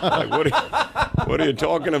 Like, what are you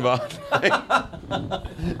talking about?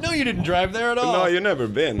 No, you didn't drive there at all. No, you've never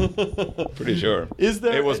been. Pretty sure.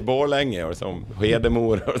 It was Borlänge or some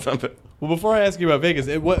Hedemora or something. Well, before I ask you about Vegas,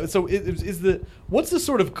 what's the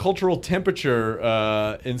sort of cultural temperature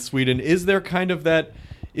in Sweden? Is there kind of that?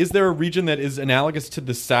 Is there a region that is analogous to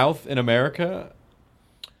the South in America?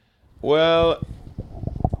 Well,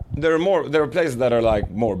 there are places that are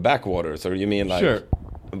like more backwaters, or you mean like? Sure.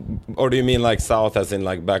 Or do you mean like South as in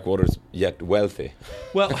like backwaters yet wealthy?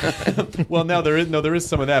 Well, now there is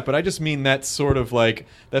some of that, but I just mean that sort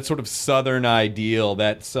of Southern ideal,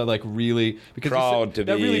 that's like really proud to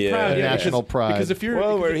be really proud, national pride. Because if you're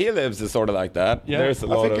where he lives is sort of like that. Yeah. There's a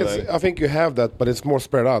lot of. I think you have that, but it's more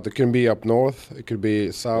spread out. It can be up north, it could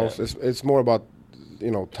be south. Yeah. It's more about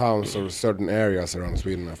towns or certain areas around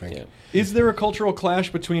Sweden, I think. Yeah. Is there a cultural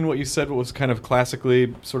clash between what you said was kind of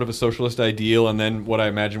classically sort of a socialist ideal, and then what I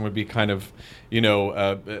imagine would be kind of,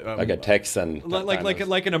 like a Texan,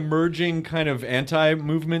 like an emerging kind of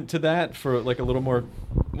anti-movement to that, for like a little more?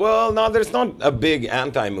 Well, no, there's not a big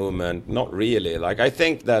anti-movement, not really. Like I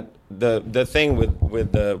think that the thing with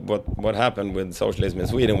what happened with socialism in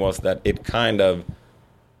Sweden was that it kind of.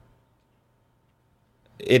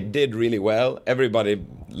 It did really well. Everybody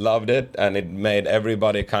loved it, and it made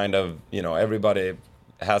everybody kind of, everybody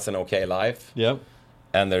has an okay life. Yep.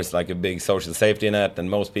 And there's like a big social safety net,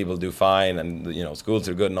 and most people do fine, and schools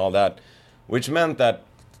are good and all that, which meant that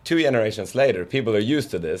 2 generations later, people are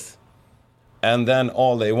used to this, and then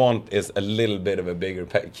all they want is a little bit of a bigger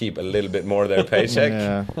keep a little bit more of their paycheck.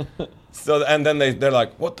 Yeah. So and then they're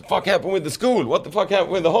like, what the fuck happened with the school? What the fuck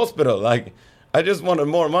happened with the hospital? Like, I just wanted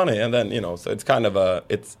more money, and then so it's kind of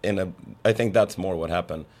I think that's more what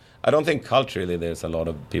happened. I don't think culturally there's a lot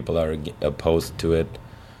of people that are opposed to it.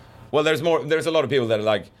 Well, there's a lot of people that are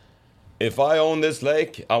like, if I own this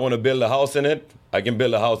lake, I want to build a house in it, I can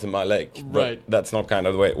build a house in my lake. Right. But that's not kind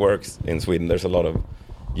of the way it works in Sweden. There's a lot of,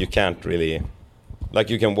 you can't really, like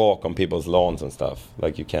you can walk on people's lawns and stuff.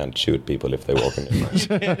 Like you can't shoot people if they walk on your lawn.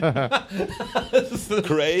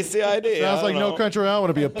 Crazy idea. Sounds like no country I want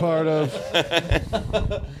to be a part of.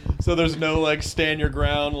 So there's no like stand your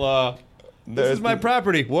ground law. This is my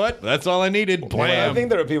property. What? That's all I needed. Blam. I think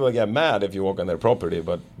there are people that get mad if you walk on their property,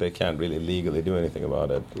 but they can't really legally do anything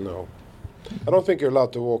about it. No. I don't think you're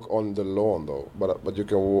allowed to walk on the lawn though, but you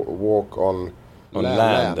can walk on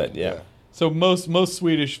land. Yeah. So most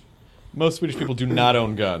Swedish people do not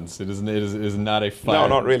own guns. It is not a fire. No,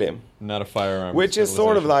 not really. Not a firearm. Which is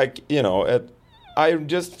sort of like, you know, I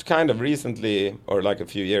just kind of recently, or like a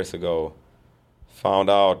few years ago, found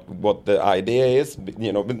out what the idea is,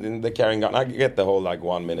 you know, the carrying gun. I get the whole like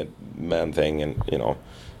 1 minute man thing, and you know,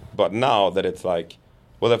 but now that it's like,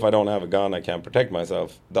 well, if I don't have a gun, I can't protect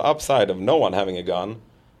myself. The upside of no one having a gun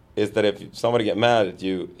is that if somebody get mad at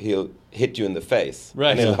you, he'll hit you in the face,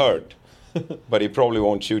 right, and it'll hurt, but he probably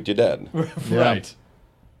won't shoot you dead. Right.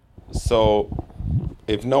 So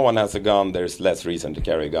if no one has a gun, there's less reason to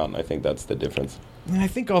carry a gun. I think that's the difference. And I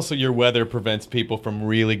think also your weather prevents people from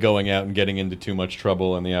really going out and getting into too much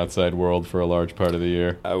trouble in the outside world for a large part of the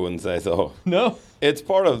year. I wouldn't say so. No? It's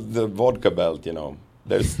part of the vodka belt, you know.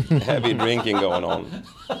 There's heavy drinking going on.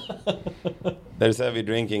 There's heavy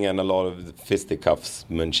drinking and a lot of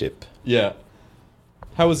fisticuffsmanship. Yeah.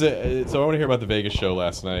 How was it? So I want to hear about the Vegas show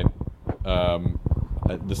last night.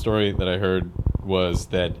 The story that I heard was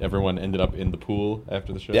that everyone ended up in the pool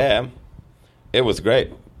after the show. Yeah. It was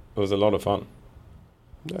great. It was a lot of fun.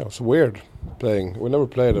 Yeah, it was weird playing. We never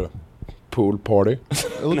played a pool party.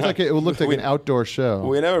 It looked like an outdoor show.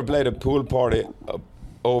 We never played a pool party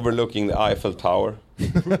overlooking the Eiffel Tower.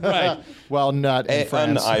 Right. Well, not in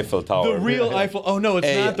France. An Eiffel Tower. The real Eiffel. Oh no,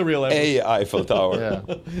 it's not the real Eiffel. A Eiffel Tower. Yeah.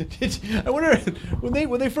 I wonder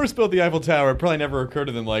when they first built the Eiffel Tower, it probably never occurred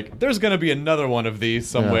to them like there's going to be another one of these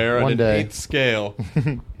somewhere one at day. an 8th scale.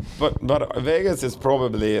 But Vegas is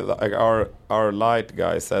probably like our light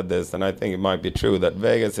guy said this, and I think it might be true that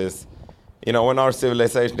Vegas is, you know, when our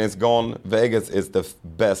civilization is gone, Vegas is the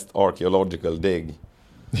best archaeological dig.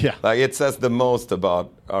 Yeah. Like it says the most about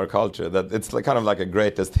our culture, that it's like kind of like a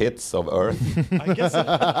greatest hits of Earth. I guess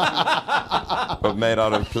but made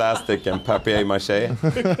out of plastic and papier-mâché.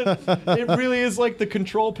 it really is like the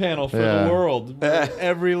control panel for the world.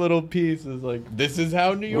 Every little piece is like, this is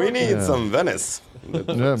how New York We need some Venice.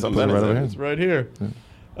 Some Venice. It's right here.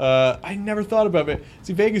 I never thought about it.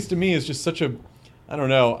 See, Vegas to me is just such a, I don't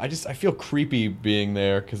know. I feel creepy being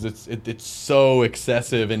there because it's so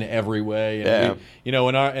excessive in every way. And yeah. We, you know,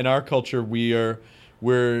 in our culture, we're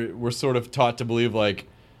sort of taught to believe like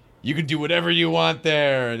you can do whatever you want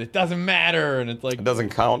there, and it doesn't matter, and it's like it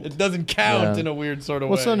doesn't count. It doesn't count in a weird sort of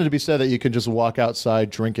way. Well, something to be said that you can just walk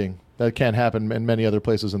outside drinking. That can't happen in many other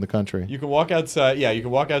places in the country. You can walk outside. Yeah, you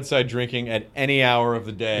can walk outside drinking at any hour of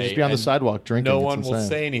the day. Just be on the sidewalk drinking. No one will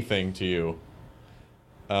say anything to you.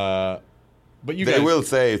 But they will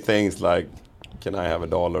say things like, "Can I have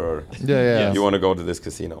 $1?" Or yeah. You want to go to this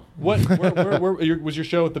casino? What? Where was your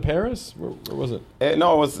show at the Paris? Where was it?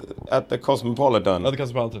 No, it was at the Cosmopolitan. Oh, the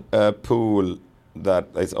Cosmopolitan. Pool that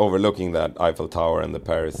is overlooking that Eiffel Tower and the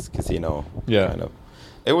Paris casino. Yeah. Kind of.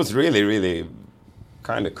 It was really, really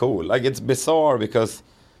kind of cool. Like it's bizarre because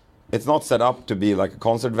it's not set up to be like a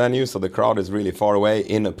concert venue, so the crowd is really far away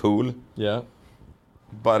in a pool. Yeah.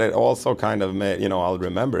 But it also kind of made, you know, I'll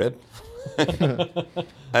remember it.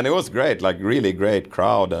 And it was great, like really great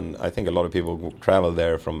crowd, and I think a lot of people travel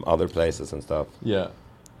there from other places and stuff. Yeah.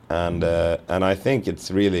 And I think it's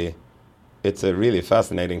a really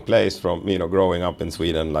fascinating place from, you know, growing up in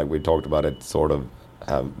Sweden, like we talked about it, sort of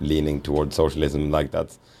leaning towards socialism, like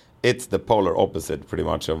it's the polar opposite pretty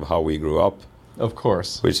much of how we grew up. Of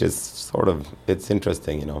course. Which is sort of, it's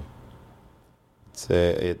interesting, you know.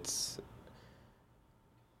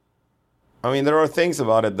 I mean, there are things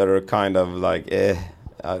about it that are kind of like,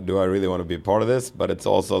 do I really want to be part of this? But it's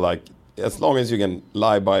also like, as long as you can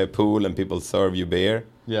lie by a pool and people serve you beer,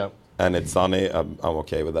 and it's sunny, I'm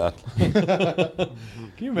okay with that.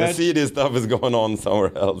 Can you imagine? The seedy stuff is going on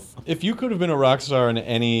somewhere else. If you could have been a rock star in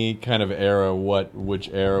any kind of era, which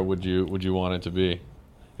era would you want it to be?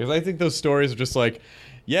 Because I think those stories are just like,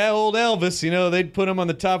 yeah, old Elvis, you know, they'd put him on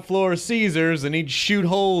the top floor of Caesars and he'd shoot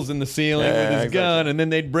holes in the ceiling with his gun, and then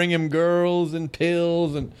they'd bring him girls and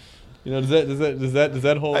pills, and you know, does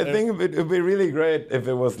that hold? I think it would be really great if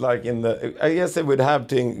it was like I guess it would have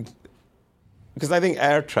to, because I think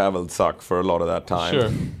air travel sucked for a lot of that time.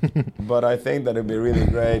 Sure. But I think that it'd be really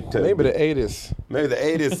great to maybe the 80s. Maybe the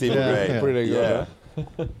 80s seem great. Pretty good. Yeah.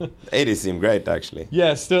 80s seem great, actually.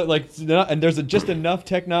 Yeah, still and there's just enough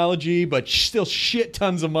technology, but still shit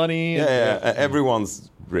tons of money. Yeah, everyone's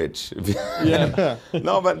rich. Yeah.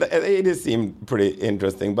 No, but the 80s seemed pretty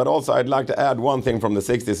interesting. But also, I'd like to add one thing from the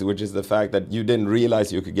 60s, which is the fact that you didn't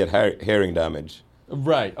realize you could get hearing damage.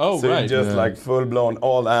 Right. Oh, so right. So just like full blown,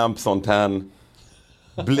 all amps on 10,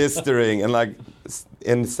 blistering, and like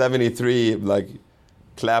in '73, like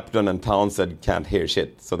Clapton and Townsend can't hear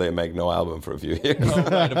shit, so they make no album for a few years. Oh,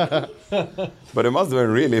 right. But it must have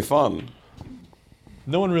been really fun.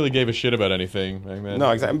 No one really gave a shit about anything back then.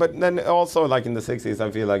 No, exactly. But then also, like in the 60s, I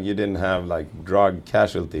feel like you didn't have like drug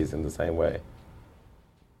casualties in the same way.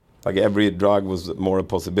 Like every drug was more a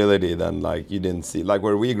possibility than like you didn't see. Like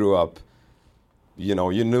where we grew up, you know,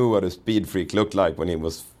 you knew what a speed freak looked like when he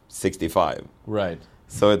was 65. Right.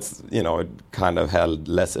 So it's, you know, it kind of held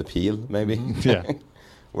less appeal, maybe. Yeah.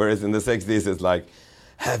 Whereas in the 60s, it's like,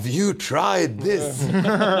 have you tried this?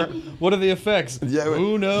 What are the effects? Yeah,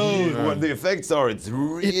 who knows what the effects are? It's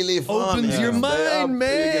really fun. Opens your mind,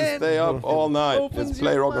 man. You can stay up all night. Just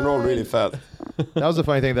play rock and roll really fast. That was the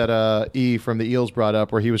funny thing that E from the Eels brought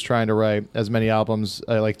up, where he was trying to write as many albums,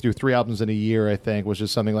 like do 3 albums in a year, I think, which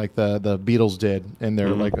is something like the Beatles did, and they're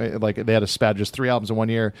like they had a spat just 3 albums in 1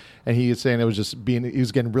 year, and he was saying it was just he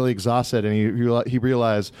was getting really exhausted, and he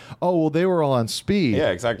realized, oh well, they were all on speed.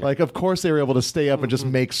 Yeah, exactly. Like of course they were able to stay up and just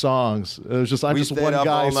make songs. It was just I'm just one stayed up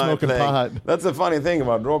guy all night smoking playing. pot. That's the funny thing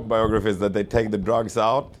about rock biographies, that they take the drugs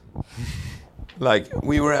out. Like,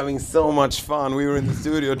 we were having so much fun. We were in the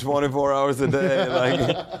studio 24 hours a day.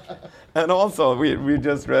 Like, and also, we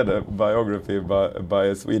just read a biography by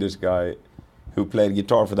a Swedish guy who played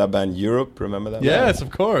guitar for that band Europe. Remember that? Yes,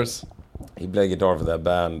 band? of course. He played guitar for that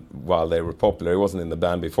band while they were popular. He wasn't in the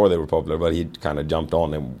band before they were popular, but he kind of jumped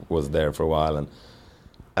on and was there for a while.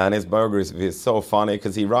 And his biography is so funny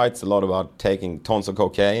because he writes a lot about taking tons of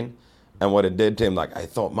cocaine and what it did to him. Like, I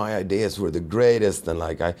thought my ideas were the greatest, and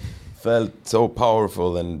like I felt so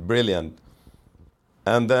powerful and brilliant.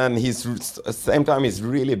 And then at the same time, he's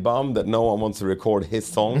really bummed that no one wants to record his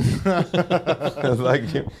songs. It's like,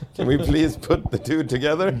 can we please put the two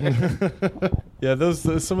together? Yeah,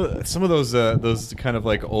 some of those kind of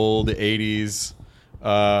like old '80s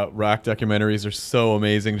rock documentaries are so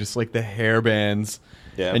amazing. Just like the hair bands.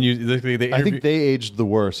 Yeah, and I think they aged the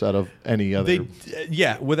worst out of any other.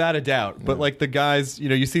 Yeah, without a doubt. But like the guys,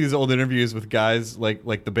 you see these old interviews with guys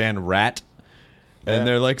like the band Rat, and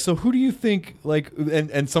they're like, so who do you think like?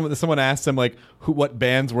 And someone asked them like, what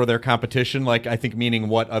bands were their competition? Like, I think meaning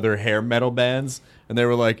what other hair metal bands? And they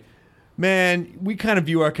were like, man, we kind of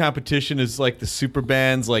view our competition as like the super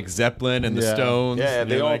bands like Zeppelin and the Stones. Yeah,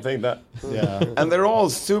 they all think that. Yeah. And they're all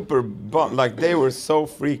super like they were so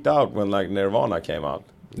freaked out when like Nirvana came out.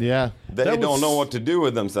 Yeah. They don't know what to do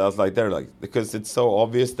with themselves. Like they're like, because it's so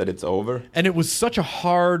obvious that it's over. And it was such a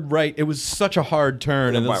hard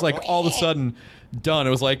turn, and it's like all of a sudden done.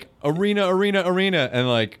 It was like arena, and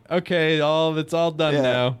like, okay, it's all done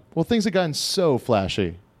now. Well, things had gotten so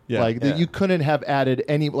flashy. Yeah. You couldn't have added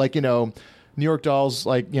any, New York Dolls,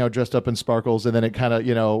 dressed up in sparkles, and then it kind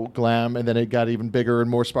of, glam, and then it got even bigger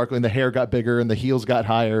and more sparkly, and the hair got bigger, and the heels got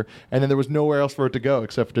higher, and then there was nowhere else for it to go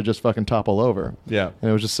except to just fucking topple over. Yeah. And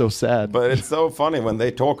it was just so sad. But it's so funny when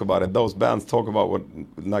they talk about it. Those bands talk about what,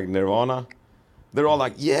 like Nirvana, they're all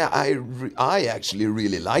like, yeah, I actually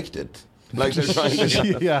really liked it. Like they're trying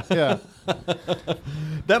to... yeah.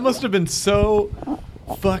 That must have been so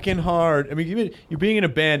fucking hard. I mean, you're being in a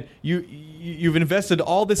band, you've invested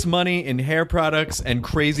all this money in hair products and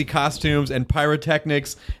crazy costumes and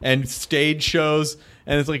pyrotechnics and stage shows,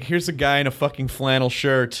 and it's like, here's a guy in a fucking flannel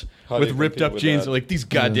shirt with ripped up jeans. Like, these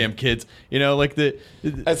goddamn kids, like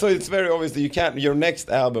and so it's very obvious that your next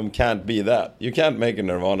album can't be that. You can't make a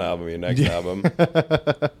Nirvana album your next album.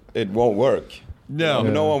 It won't work. No.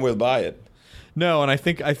 No one will buy it. No, and I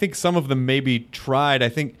think some of them maybe tried. I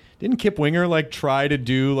think, didn't Kip Winger try to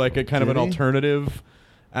do like a kind of an alternative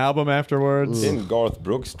album afterwards? Didn't Garth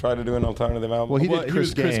Brooks try to do an alternative album? Well, he did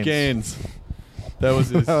Chris Gaines. That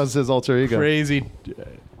was his alter ego. Crazy.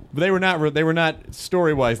 They were not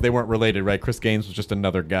story-wise, they weren't related, right? Chris Gaines was just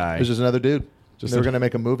another guy. It was just another dude. They were going to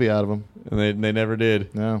make a movie out of him. And they never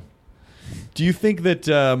did. No. Do you think that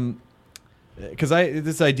because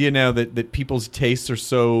this idea now that people's tastes are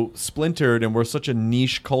so splintered and we're such a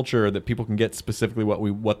niche culture that people can get specifically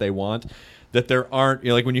what they want, that there aren't,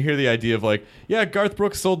 like when you hear the idea of like, yeah, Garth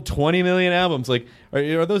Brooks sold 20 million albums, like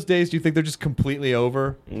are those days, do you think they're just completely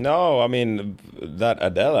over? No, I mean, that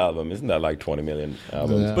Adele album, isn't that like 20 million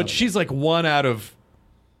albums? Yeah. But she's like one out of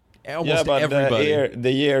almost everybody.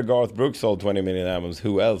 The year Garth Brooks sold 20 million albums,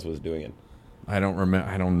 who else was doing it? I don't remember.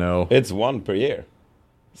 I don't know. It's one per year.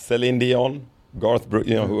 Celine Dion, Garth Brooks,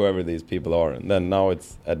 whoever these people are. And then now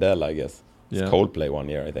it's Adele, I guess. It's Coldplay one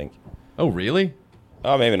year, I think. Oh, really?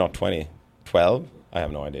 Oh, maybe not 2012. I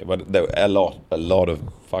have no idea. But there were a lot of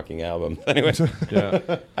fucking albums. Anyway,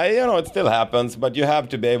 it still happens, but you have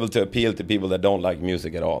to be able to appeal to people that don't like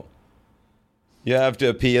music at all. You have to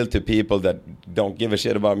appeal to people that don't give a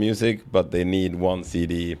shit about music, but they need one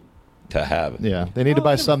CD to have. Yeah, they need to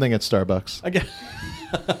buy something at Starbucks. I guess.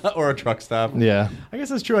 Or a truck stop. Yeah. I guess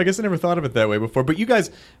that's true. I guess I never thought of it that way before. But you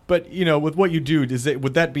guys, with what you do,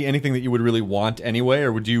 would that be anything that you would really want anyway,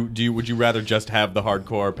 or would you rather just have the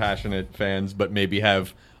hardcore, passionate fans, but maybe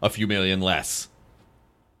have a few million less?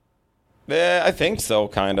 I think so,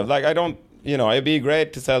 kind of. Like, I don't, it'd be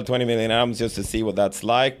great to sell 20 million albums just to see what that's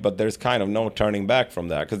like, but there's kind of no turning back from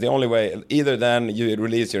that. Because the only way, either then you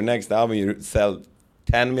release your next album, you sell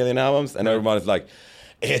 10 million albums, and everybody's like,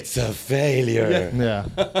 it's a failure. Yeah.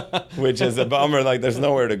 Which is a bummer. Like, there's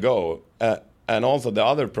nowhere to go. And also the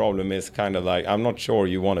other problem is kind of like, I'm not sure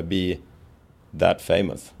you want to be that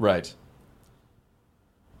famous. Right.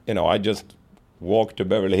 I just walked to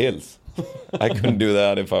Beverly Hills. I couldn't do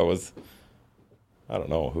that if I was, I don't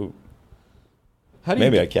know who.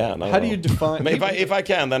 Maybe I can. How do you define? If I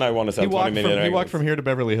can, then I want to sell 20 million. He walked from here to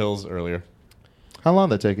Beverly Hills earlier. How long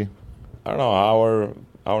did that take you? I don't know, hour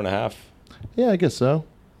and a half. Yeah, I guess so.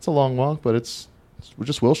 It's a long walk, but we're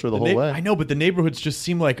just Wilshire the whole way. I know, but the neighborhoods just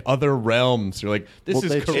seem like other realms. You're like, this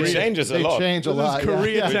is Korea. It changes a lot. They change a lot. This is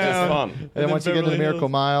Koreatown. Which is fun. And then once you get to the Miracle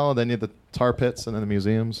Mile, then you have the tar pits and then the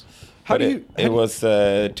museums. It was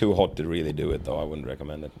too hot to really do it, though. I wouldn't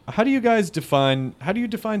recommend it. How do you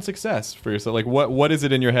define success for yourself? Like, what is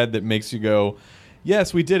it in your head that makes you go,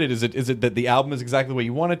 yes, we did it? Is it that the album is exactly what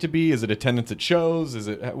you want it to be? Is it attendance at shows? Is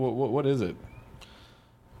it what is it?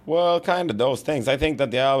 Well, kind of those things. I think that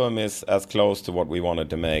the album is as close to what we wanted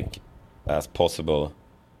to make as possible,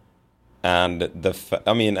 and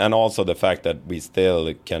and also the fact that we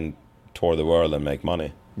still can tour the world and make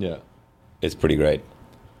money. Yeah, it's pretty great.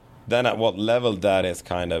 Then at what level that is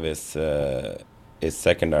is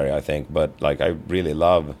secondary, I think. But like, I really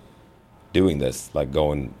love doing this, like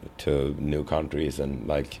going to new countries and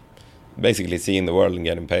like basically seeing the world and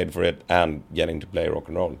getting paid for it and getting to play rock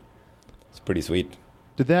and roll. It's pretty sweet.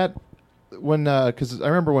 Did that because I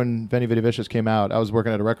remember when Veni Vidi Vicious came out, I was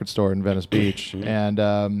working at a record store in Venice Beach,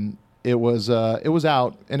 and it was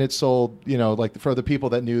out and it sold, like for the people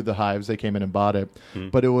that knew the Hives, they came in and bought it.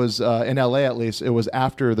 But it was in LA, at least, it was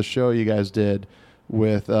after the show you guys did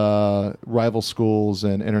with Rival Schools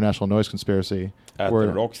and International Noise Conspiracy at the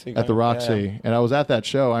Roxy. At the Roxy, and I was at that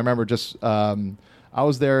show. I remember just I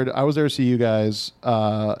was there to see you guys,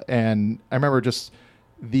 and I remember just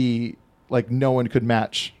no one could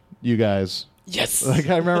match you guys. Yes. Like,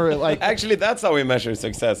 I remember, actually, that's how we measure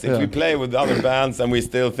success. If we play with other bands and we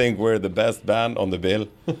still think we're the best band on the bill,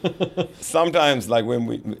 sometimes, like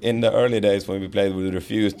in the early days when we played with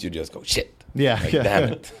Refused, you just go, shit. Yeah.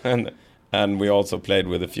 Damn it. And we also played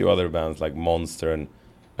with a few other bands like Monster, and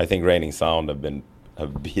I think Raining Sound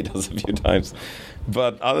have beat us a few times.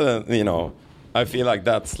 But other than, I feel like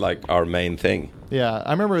that's like our main thing. Yeah,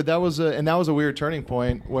 I remember that was a weird turning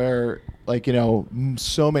point where,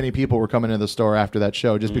 so many people were coming into the store after that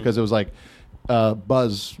show just because it was like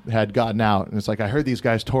buzz had gotten out, and it's like, I heard these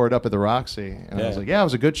guys tore it up at the Roxy, and I was like, yeah, it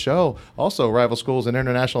was a good show. Also, Rival Schools and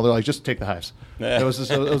International, they're like, just take the Hives. It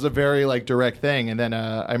was a very direct thing, and then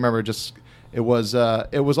I remember just. It was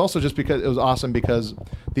also just because it was awesome because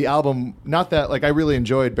the album, not that I really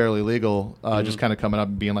enjoyed Barely Legal, just kind of coming up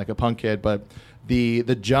and being like a punk kid, but the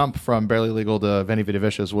jump from Barely Legal to Veni Vidi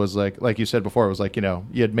Vicious was like you said before, it was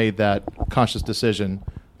you had made that conscious decision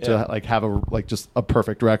to have just a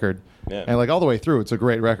perfect record, and all the way through it's a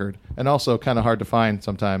great record, and also kind of hard to find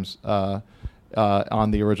sometimes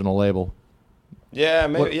on the original label. Yeah,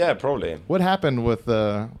 maybe. Probably. What happened with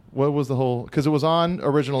what was the whole? Because it was on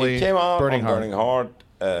originally. It came out Burning Heart. Burning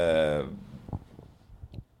Heart,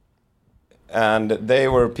 and they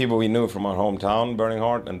were people we knew from our hometown, Burning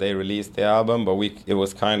Heart, and they released the album. But it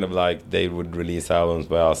was kind of like they would release albums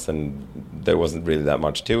by us, and there wasn't really that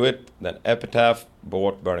much to it. Then Epitaph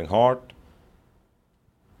bought Burning Heart,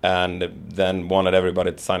 and then wanted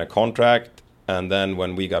everybody to sign a contract. And then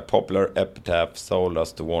when we got popular, Epitaph sold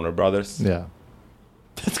us to Warner Brothers. Yeah.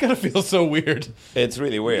 That's gotta feel so weird. It's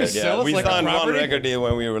really weird. Yeah, we signed one record deal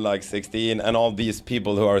when we were 16, and all these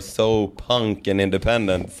people who are so punk and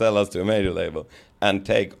independent sell us to a major label and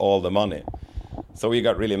take all the money. So we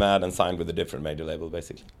got really mad and signed with a different major label,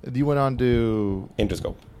 basically. You went on to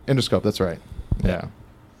Interscope. Interscope, that's right. Yeah.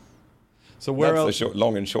 So where That's else? the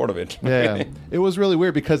long and short of it. Yeah, it was really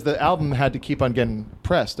weird because the album had to keep on getting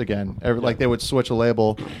pressed again. Like they would switch a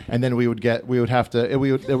label, and then we would have to. It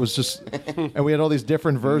was just, and we had all these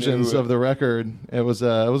different versions of the record. It was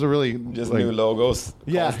a really just new logos.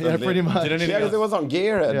 Yeah, pretty much. Because it was on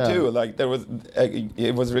Gearhead too. Like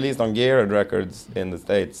it was released on Gearhead Records in the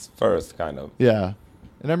States first, kind of. Yeah.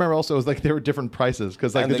 And I remember also it was like there were different prices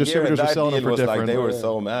because like the distributors were selling them for different. Like they were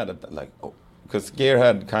so mad at that, like because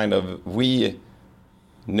Gearhead kind of we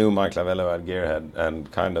knew Mike Lavello at Gearhead and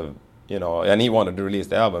kind of and he wanted to release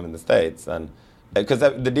the album in the States and because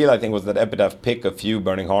the deal I think was that Epitaph pick a few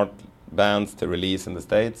Burning Heart bands to release in the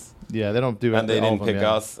States. Yeah, they don't do it. And they didn't pick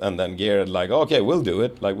us, and then Gearhead like okay we'll do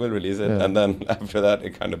it, like we'll release it, and then after that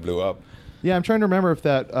it kind of blew up. Yeah, I'm trying to remember if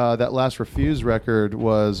that Last Refuse record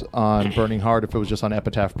was on Burning Heart, if it was just on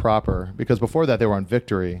Epitaph proper, because before that they were on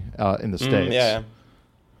Victory in the States. Yeah.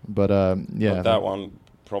 But But that one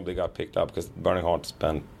probably got picked up because Burning Heart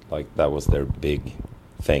spent that was their big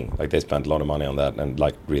thing. Like they spent a lot of money on that and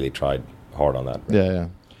like really tried hard on that. Yeah.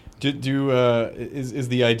 Is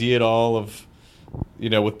the idea at all of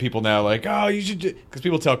with people now like, oh, you should, because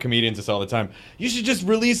people tell comedians this all the time, you should just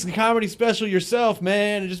release a comedy special yourself,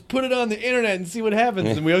 man, and just put it on the internet and see what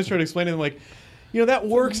happens. And we always try to explain to them, like, that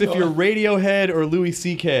works if you're Radiohead or Louis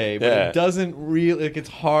C.K., but it doesn't really, like, it's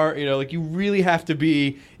hard, like, you really have to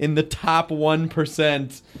be in the top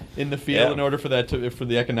 1% in the field in order for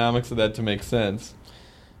the economics of that to make sense.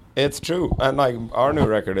 It's true, and like our new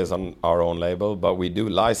record is on our own label, but we do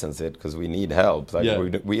license it because we need help.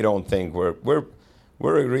 Like we don't think we're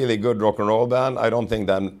a really good rock and roll band. I don't think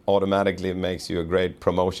that automatically makes you a great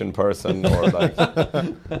promotion person or like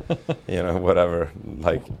whatever.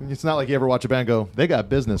 Like it's not like you ever watch a band go, they got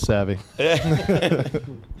business savvy.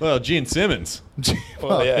 Well, Gene Simmons.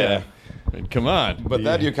 Well, yeah. Come on. But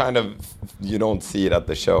that you don't see it at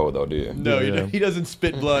the show, though, do you? No, he doesn't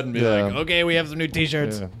spit blood and be like, okay, we have some new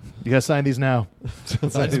T-shirts. Yeah. You got to sign these now.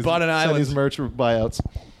 I just bought an island. Sign these merch buyouts.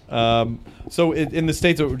 So in the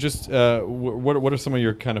States, just what are some of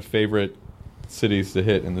your kind of favorite cities to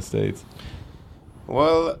hit in the States?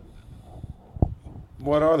 Well,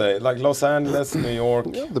 what are they? Like Los Angeles, New York?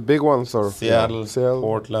 Yeah, the big ones are Seattle,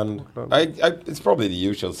 Portland. It's probably the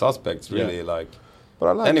usual suspects, really. Like. But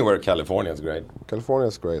I like anywhere California is great.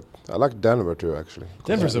 California's great. I like Denver too, actually.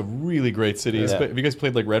 Denver's a really great city. Yeah. Have you guys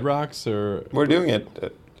played like Red Rocks or? We're doing it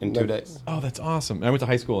in 2 days. Oh, that's awesome! I went to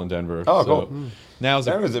high school in Denver. Oh, cool. Now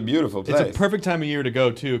Denver's a beautiful place. It's a perfect time of year to go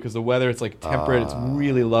too, because the weather it's like temperate. It's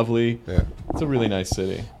really lovely. Yeah, it's a really nice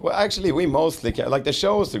city. Well, actually, we mostly like the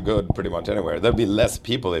shows are good pretty much anywhere. There'll be less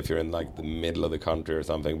people if you're in like the middle of the country or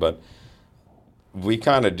something, but we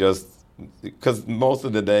kind of just because most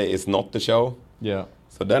of the day is not the show. Yeah.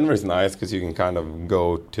 So Denver's nice because you can kind of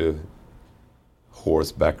go to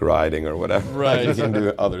horseback riding or whatever. Right. You can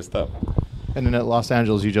do other stuff. And then at Los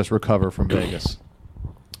Angeles, you just recover from Vegas.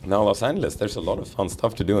 Now, Los Angeles, there's a lot of fun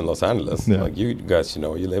stuff to do in Los Angeles. Yeah. Like you guys, you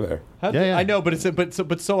live here. I know, but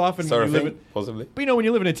so often surfing, when you live in, possibly. But when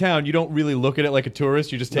you live in a town, you don't really look at it like a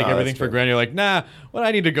tourist. You just take everything for granted. You're like, nah. Well, I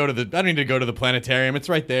don't need to go to the planetarium. It's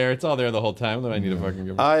right there. It's all there the whole time. I need to fucking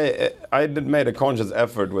go. I made a conscious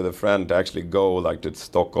effort with a friend to actually go like to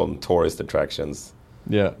Stockholm tourist attractions.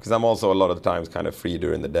 Yeah. Because I'm also a lot of the times kind of free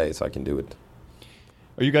during the day, so I can do it.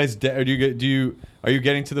 Are you guys? Are you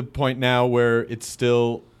getting to the point now where it's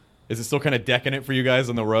still? Is it still kind of decadent for you guys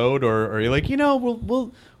on the road, or are you like,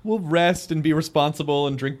 we'll rest and be responsible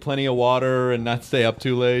and drink plenty of water and not stay up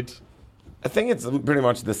too late? I think it's pretty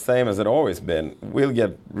much the same as it always been. We'll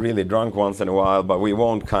get really drunk once in a while, but we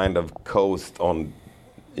won't kind of coast on,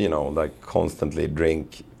 like constantly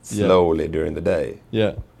drink slowly during the day.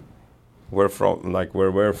 Yeah. Where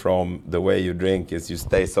we're from, the way you drink is you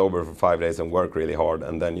stay sober for 5 days and work really hard,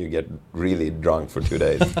 and then you get really drunk for 2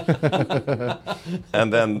 days.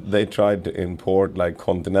 And then they tried to import like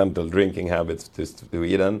continental drinking habits to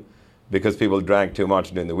Sweden because people drank too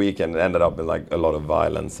much during the weekend and ended up in like a lot of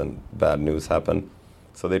violence and bad news happened.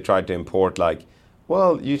 So they tried to import like,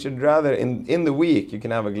 well, you should rather in the week you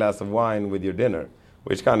can have a glass of wine with your dinner,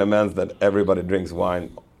 which kind of means that everybody drinks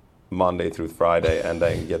wine Monday through Friday and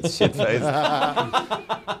then gets shit-faced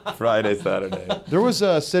Friday, Saturday. There was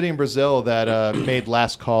a city in Brazil that made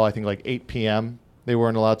last call, I think like 8 p.m. They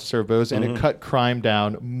weren't allowed to serve booze, and it cut crime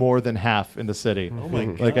down more than half in the city. Oh my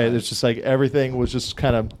God. Like it's just like everything was just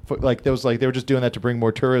kind of like there was like they were just doing that to bring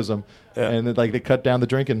more tourism, and like they cut down the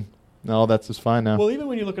drinking. No, that's just fine now. Well, even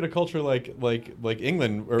when you look at a culture like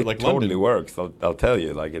England or like London, totally works. I'll tell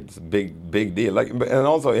you, like it's a big deal. Like, and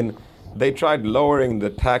also they tried lowering the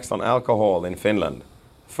tax on alcohol in Finland.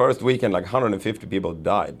 First weekend, like 150 people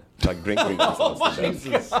died, like drinking themselves to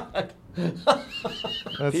death.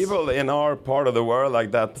 People in our part of the world,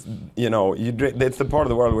 like that, it's the part of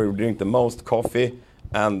the world where we drink the most coffee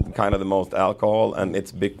and kind of the most alcohol, and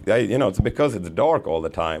it's it's because it's dark all the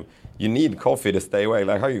time. You need coffee to stay awake.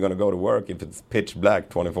 Like, how are you going to go to work if it's pitch black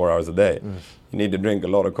 24 hours a day? You need to drink a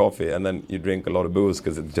lot of coffee, and then you drink a lot of booze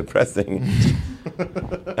because it's depressing,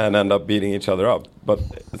 and end up beating each other up. But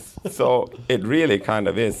so it really kind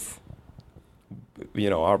of is.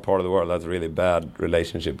 Our part of the world has a really bad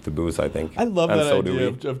relationship to booze, I think. I love that idea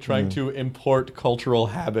of trying to import cultural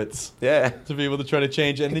habits to be able to try to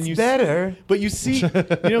change. And then better. But you see,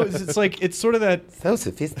 it's like, it's sort of that... So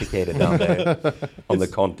sophisticated down there on the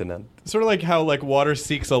continent. Sort of like how water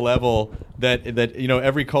seeks a level that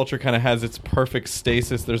every culture kind of has its perfect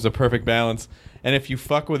stasis. There's a perfect balance. And if you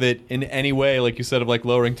fuck with it in any way, like you said, of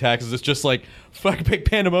lowering taxes, it's just fuck big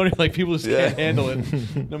pandemonium. People just can't handle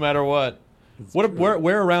it no matter what.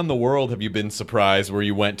 Where around the world have you been surprised where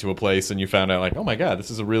you went to a place and you found out oh my god,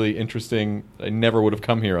 this is a really interesting, I never would have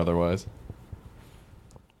come here otherwise?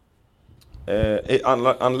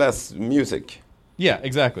 Unless music. Yeah,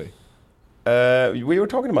 exactly. We were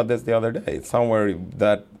talking about this the other day. Somewhere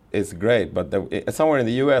that is great, but somewhere in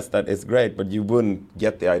the US that is great, but you wouldn't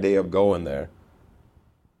get the idea of going there.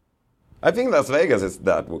 I think Las Vegas is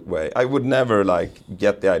that way. I would never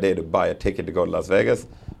get the idea to buy a ticket to go to Las Vegas.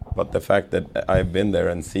 But the fact that I've been there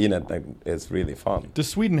and seen it is really fun. Does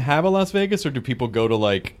Sweden have a Las Vegas, or do people go to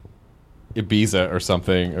Ibiza or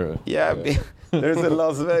something? Yeah, there's a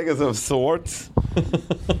Las Vegas of sorts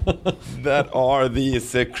that are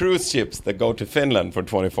these cruise ships that go to Finland for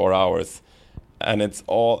 24 hours. And it's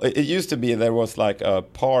all... It used to be there was a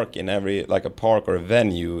park in every... a park or a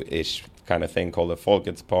venue-ish kind of thing called a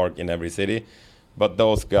Folkets Park in every city. But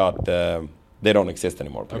those got... they don't exist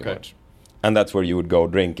anymore, pretty much. And that's where you would go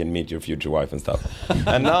drink and meet your future wife and stuff.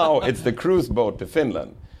 And now it's the cruise boat to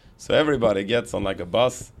Finland. So everybody gets on a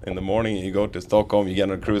bus in the morning, and you go to Stockholm, you get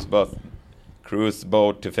on a cruise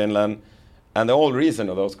boat to Finland. And the whole reason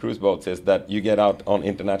of those cruise boats is that you get out on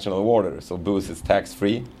international water, so booze is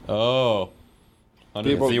tax-free. Oh.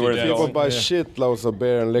 People buy shitloads of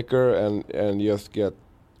beer and liquor and just get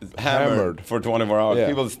hammered for 24 hours. Yeah.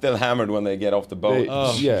 People still hammered when they get off the boat.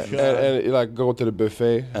 And go to the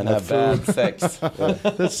buffet and have bad sex.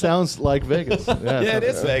 That sounds like Vegas. Yeah, it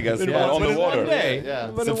is Vegas. On the water.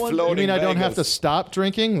 It's a floating You mean I don't Vegas. have to stop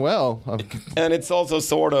drinking? Well, and it's also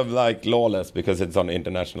sort of lawless because it's on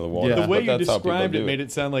international water. Yeah. The way you described it made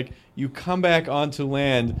it sound like you come back onto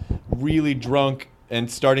land really drunk and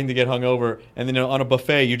starting to get hungover, and then on a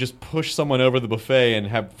buffet, you just push someone over the buffet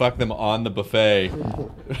and fuck them on the buffet.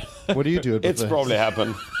 What do you do at buffets? It's probably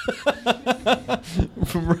happened.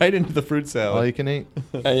 Right into the fruit salad. All you can eat.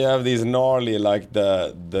 And you have these gnarly,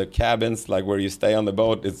 the cabins, where you stay on the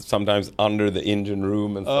boat, it's sometimes under the engine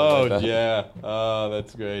room and stuff like that. Oh, yeah. Oh,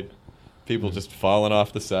 that's great. People just falling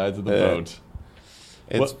off the sides of the boat.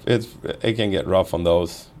 It can get rough on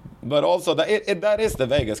those. But also, that is the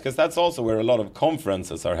Vegas, because that's also where a lot of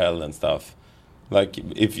conferences are held and stuff.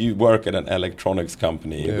 If you work at an electronics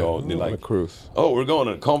company, you go on a cruise. Oh, we're going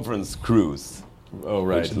on a conference cruise. Oh,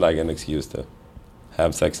 right. Which is an excuse to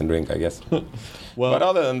have sex and drink, I guess. Well, but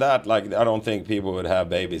other than that, I don't think people would have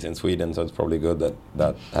babies in Sweden, so it's probably good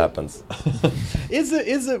that happens. Is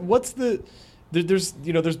it? What's the? There's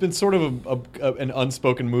been sort of an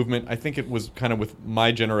unspoken movement. I think it was kind of with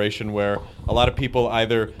my generation where a lot of people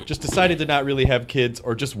either just decided to not really have kids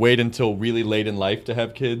or just wait until really late in life to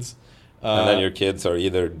have kids. And then your kids are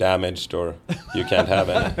either damaged or you can't have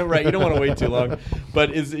any. Right, you don't want to wait too long.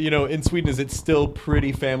 But in Sweden, is it still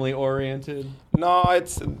pretty family oriented? No,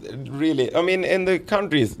 it's really. I mean, in the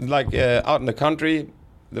countries, out in the country,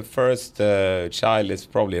 the first child is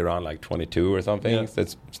probably around 22 or something. Yeah. So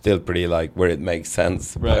it's still pretty where it makes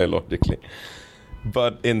sense biologically.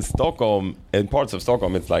 But in Stockholm, in parts of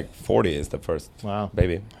Stockholm, it's 40 is the first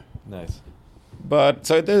baby. Nice. But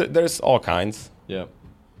so there's all kinds. Yeah.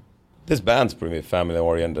 This band's pretty family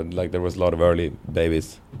oriented. There was a lot of early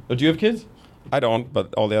babies. Oh, do you have kids? I don't,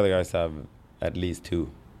 but all the other guys have at least 2.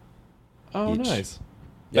 Oh, each. Nice.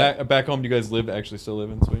 Yeah. Back home, do you guys still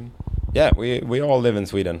live in Sweden? Yeah, we all live in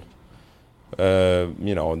Sweden.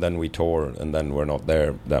 Then we tour, and then we're not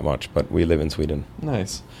there that much, but we live in Sweden.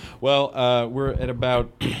 Nice. Well, we're at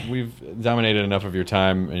we've dominated enough of your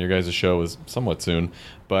time, and your guys' show is somewhat soon.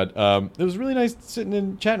 But it was really nice sitting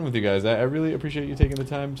and chatting with you guys. I really appreciate you taking the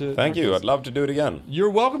time to... Thank you. I'd love to do it again. You're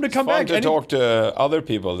welcome to come back. It's fun to talk to other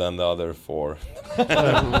people than the other 4.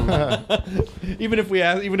 Even if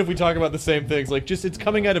we talk about the same things, it's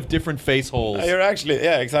coming out of different face holes. You're actually,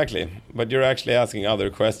 exactly. But you're actually asking other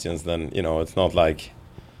questions than, it's not like...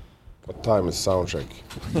 What time is sound check?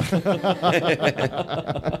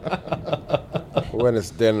 When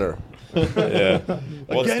is dinner? Yeah.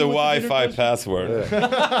 What's the Wi-Fi password?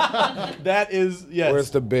 That is, yes.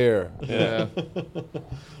 Where's the beer? Yeah.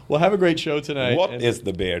 Well, have a great show tonight. What is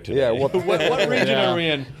the beer today? Yeah, what region are we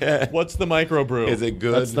in? What's the microbrew? Is it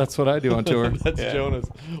good? That's what I do on tour. That's Jonas.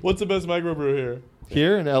 What's the best microbrew here?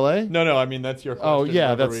 Here in LA? No, I mean that's your question. Oh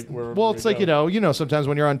yeah, it's like sometimes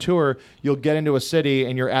when you're on tour, you'll get into a city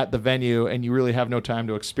and you're at the venue and you really have no time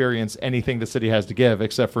to experience anything the city has to give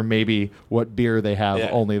except for maybe what beer they have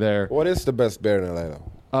only there. What is the best beer in LA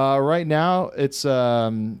though? Right now it's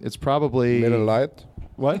probably Miller Lite.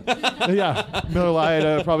 What? Yeah, Miller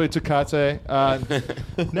Lite, probably Tecate.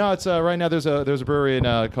 No, it's right now. There's a brewery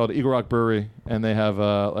called Eagle Rock Brewery, and they have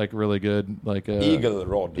like really good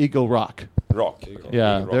Eagle Rock.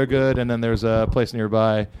 Yeah, they're good. And then there's a place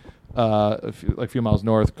nearby, a few miles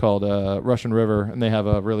north called Russian River, and they have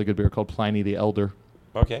a really good beer called Pliny the Elder.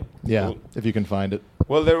 Okay. Yeah, cool. If you can find it.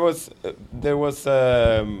 Well, there was.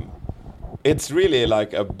 It's really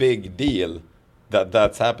like a big deal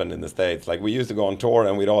that's happened in the States. Like we used to go on tour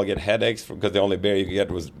and we'd all get headaches because the only beer you could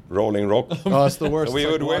get was Rolling Rock. Oh, it's the worst. We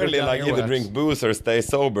would rarely either drink booze or stay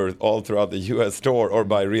sober all throughout the U.S. store or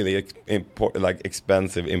buy really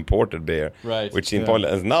expensive imported beer. Right. Which in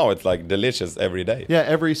Portland, and now it's like delicious every day. Yeah,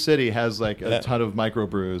 every city has like a ton of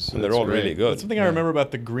microbrews. And they're all really good. Something I remember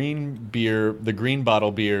about the green beer, the green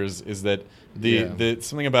bottle beers, is that the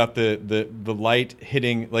something about the light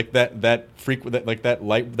hitting like that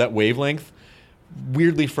wavelength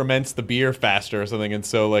weirdly ferments the beer faster or something, and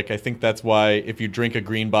so like I think that's why if you drink a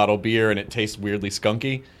green bottle beer and it tastes weirdly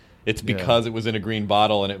skunky, it's because it was in a green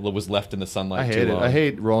bottle and it was left in the sunlight. I hate it. I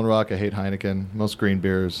hate Rolling Rock. I hate Heineken. Most green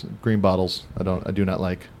beers, green bottles, I do not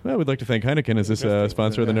like. Well, we'd like to thank Heineken as this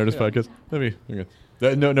sponsor of the Nerdist podcast. Maybe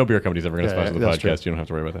no beer company's ever going to sponsor the podcast. True. You don't have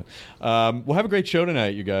to worry about that. We'll have a great show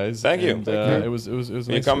tonight, you guys. Thank you. And, it was nice.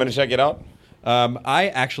 You coming to check it out?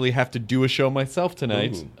 I actually have to do a show myself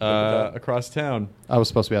tonight across town. I was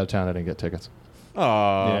supposed to be out of town. I didn't get tickets.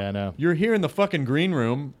 Aw. Yeah, I know. You're here in the fucking green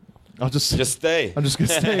room. I'll just stay. I'm just gonna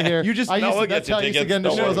stay here. That's how I used to get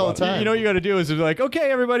into shows all the time. You know what you got to do is be like,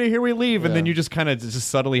 okay, everybody, here we leave, and then you just kind of just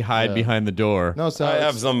subtly hide behind the door. No, I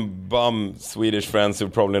have some bum Swedish friends who are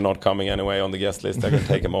probably not coming anyway on the guest list. I can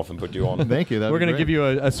take them off and put you on. Thank you. We're gonna give you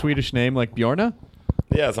a Swedish name like Bjorna.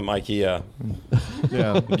 Yeah, some IKEA.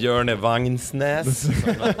 Yeah. Björne Vagnsnäs.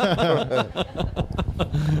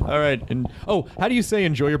 All right. And how do you say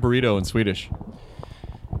enjoy your burrito in Swedish?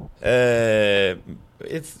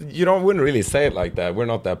 Wouldn't really say it like that. We're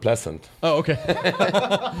not that pleasant. Oh, okay.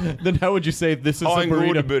 Then how would you say this is a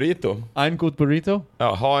burrito? God burrito. Ein god burrito?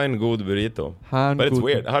 Ha en god burrito. But it's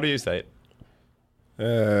weird. How do you say it?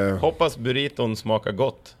 Hoppas burriton smakar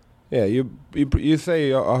gott. Yeah, you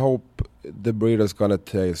say I hope the burrito's gonna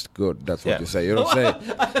taste good. That's what you say.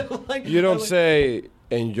 You don't say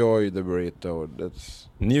enjoy the burrito. That's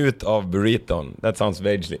njut av burriton. That sounds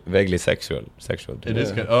vaguely sexual. It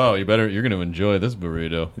is. You're going to enjoy this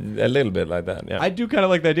burrito. A little bit like that. Yeah. I do kind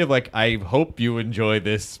of like the idea of like I hope you enjoy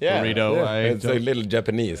this burrito. Yeah. It's a little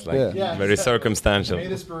Japanese, very circumstantial. May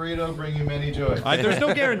this burrito bring you many joy. There's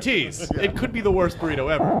no guarantees. It could be the worst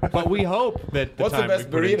burrito ever, but we hope that. What's the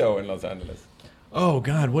best burrito in Los Angeles? Oh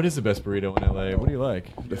God, what is the best burrito in LA? What do you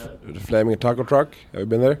like? The Flaming Taco Truck. Have you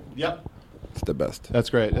been there? Yep. It's the best. That's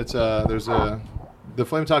great. It's the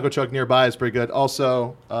Flame Taco Truck nearby is pretty good.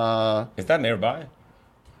 Also, is that nearby?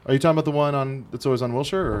 Are you talking about the one that's always on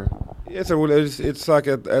Wilshire? Or? It's like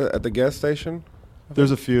at the gas station.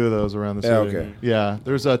 There's a few of those around the city. Yeah, okay. Yeah,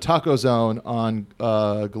 there's a Taco Zone on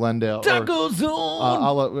Glendale. Taco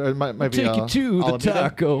Zone. It might be take you to the Alameda.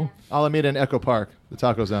 taco. Alameda and Echo Park, the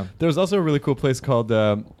Taco Zone. There was also a really cool place called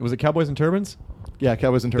was it Cowboys and Turbans? Yeah,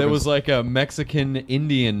 Cowboys and Turbans. There was like a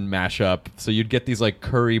Mexican-Indian mashup, so you'd get these like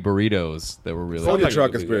curry burritos that were really. Cody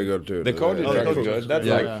Truck is pretty good too. The Cody Truck is good. That's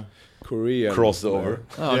like Korean crossover.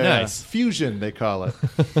 Oh, nice fusion they call it.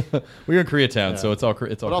 We're in Koreatown, so it's all.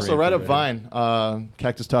 But also right up Vine,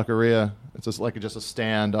 Cactus Taqueria. It's just a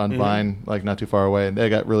stand on Vine, like not too far away, and they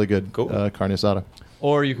got really good carne asada.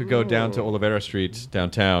 Or you could go down to Olivera Street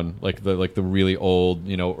downtown, like the really old,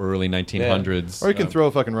 early 1900s. Or you can throw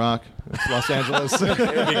a fucking rock. It's Los Angeles. It'd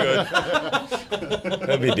be good.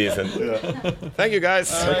 That'd be decent. Yeah. Thank you, guys.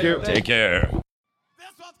 Thank you. Take care.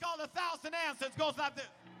 This one's called 1,000 Answers. Goes like this.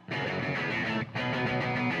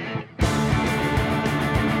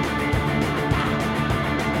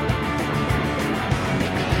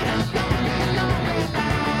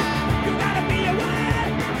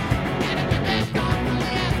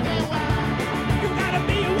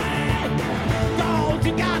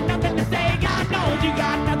 You got nothing to say, God knows you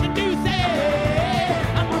got nothing to say.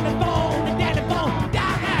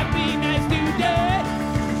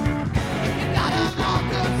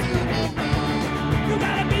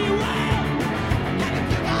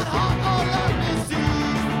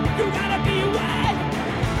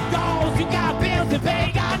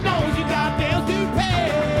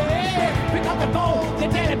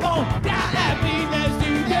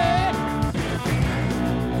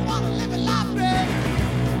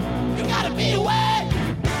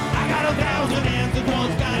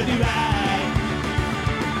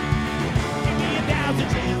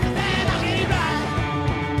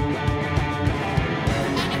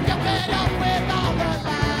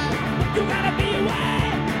 You gotta be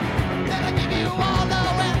away. That'll give you all the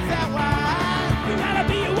west and wide. You gotta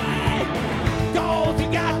be away. Cause you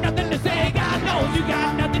got nothing to say. God knows you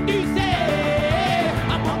got nothing to say.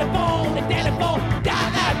 I'm on the phone, the telephone,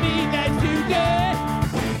 down at me next Tuesday.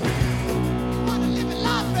 Wanna live in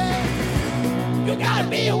Las Vegas? You gotta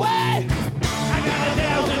be away. I got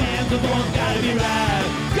 1,000 answers, one's gotta be right.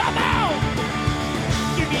 Come on!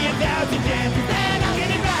 Give me 1,000 chances, then I'll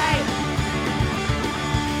get it right.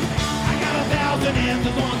 I got 1,000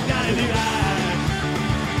 answers, one's gotta be right.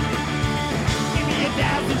 Give me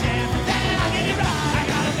 1,000 chances, then I'll get it right. I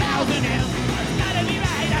got 1,000 answers, one's gotta be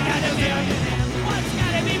right. I got 1,000 answers, one's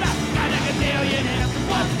gotta be right. I got 1,000 answers,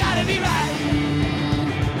 one's gotta be right.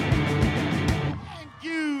 Thank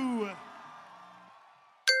you.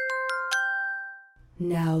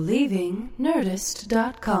 Now leaving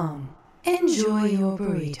Nerdist.com. Enjoy your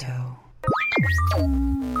burrito.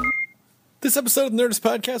 This episode of the Nerdist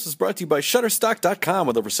Podcast was brought to you by Shutterstock.com.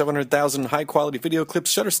 With over 700,000 high-quality video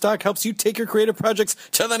clips, Shutterstock helps you take your creative projects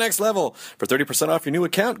to the next level. For 30% off your new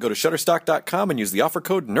account, go to Shutterstock.com and use the offer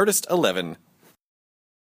code NERDIST11.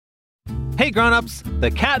 Hey grown-ups, the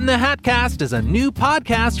Cat in the Hat Cast is a new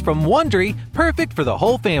podcast from Wondery, perfect for the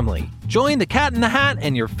whole family. Join the Cat in the Hat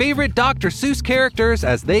and your favorite Dr. Seuss characters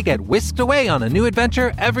as they get whisked away on a new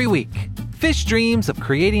adventure every week. Fish dreams of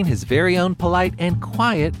creating his very own polite and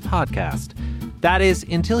quiet podcast. That is,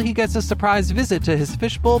 until he gets a surprise visit to his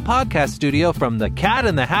Fishbowl podcast studio from the Cat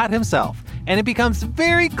in the Hat himself, and it becomes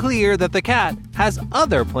very clear that the cat has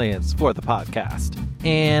other plans for the podcast.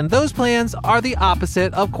 And those plans are the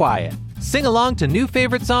opposite of quiet. Sing along to new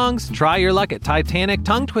favorite songs, try your luck at Titanic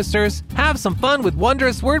tongue twisters, have some fun with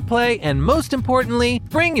wondrous wordplay, and most importantly,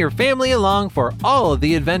 bring your family along for all of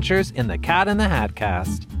the adventures in the Cat in the Hat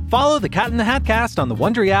Cast. Follow the Cat in the Hat Cast on the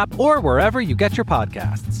Wondery app or wherever you get your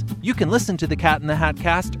podcasts. You can listen to the Cat in the Hat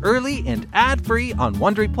Cast early and ad-free on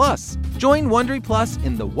Wondery Plus. Join Wondery Plus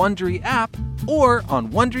in the Wondery app or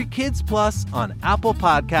on Wondery Kids Plus on Apple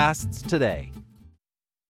Podcasts today.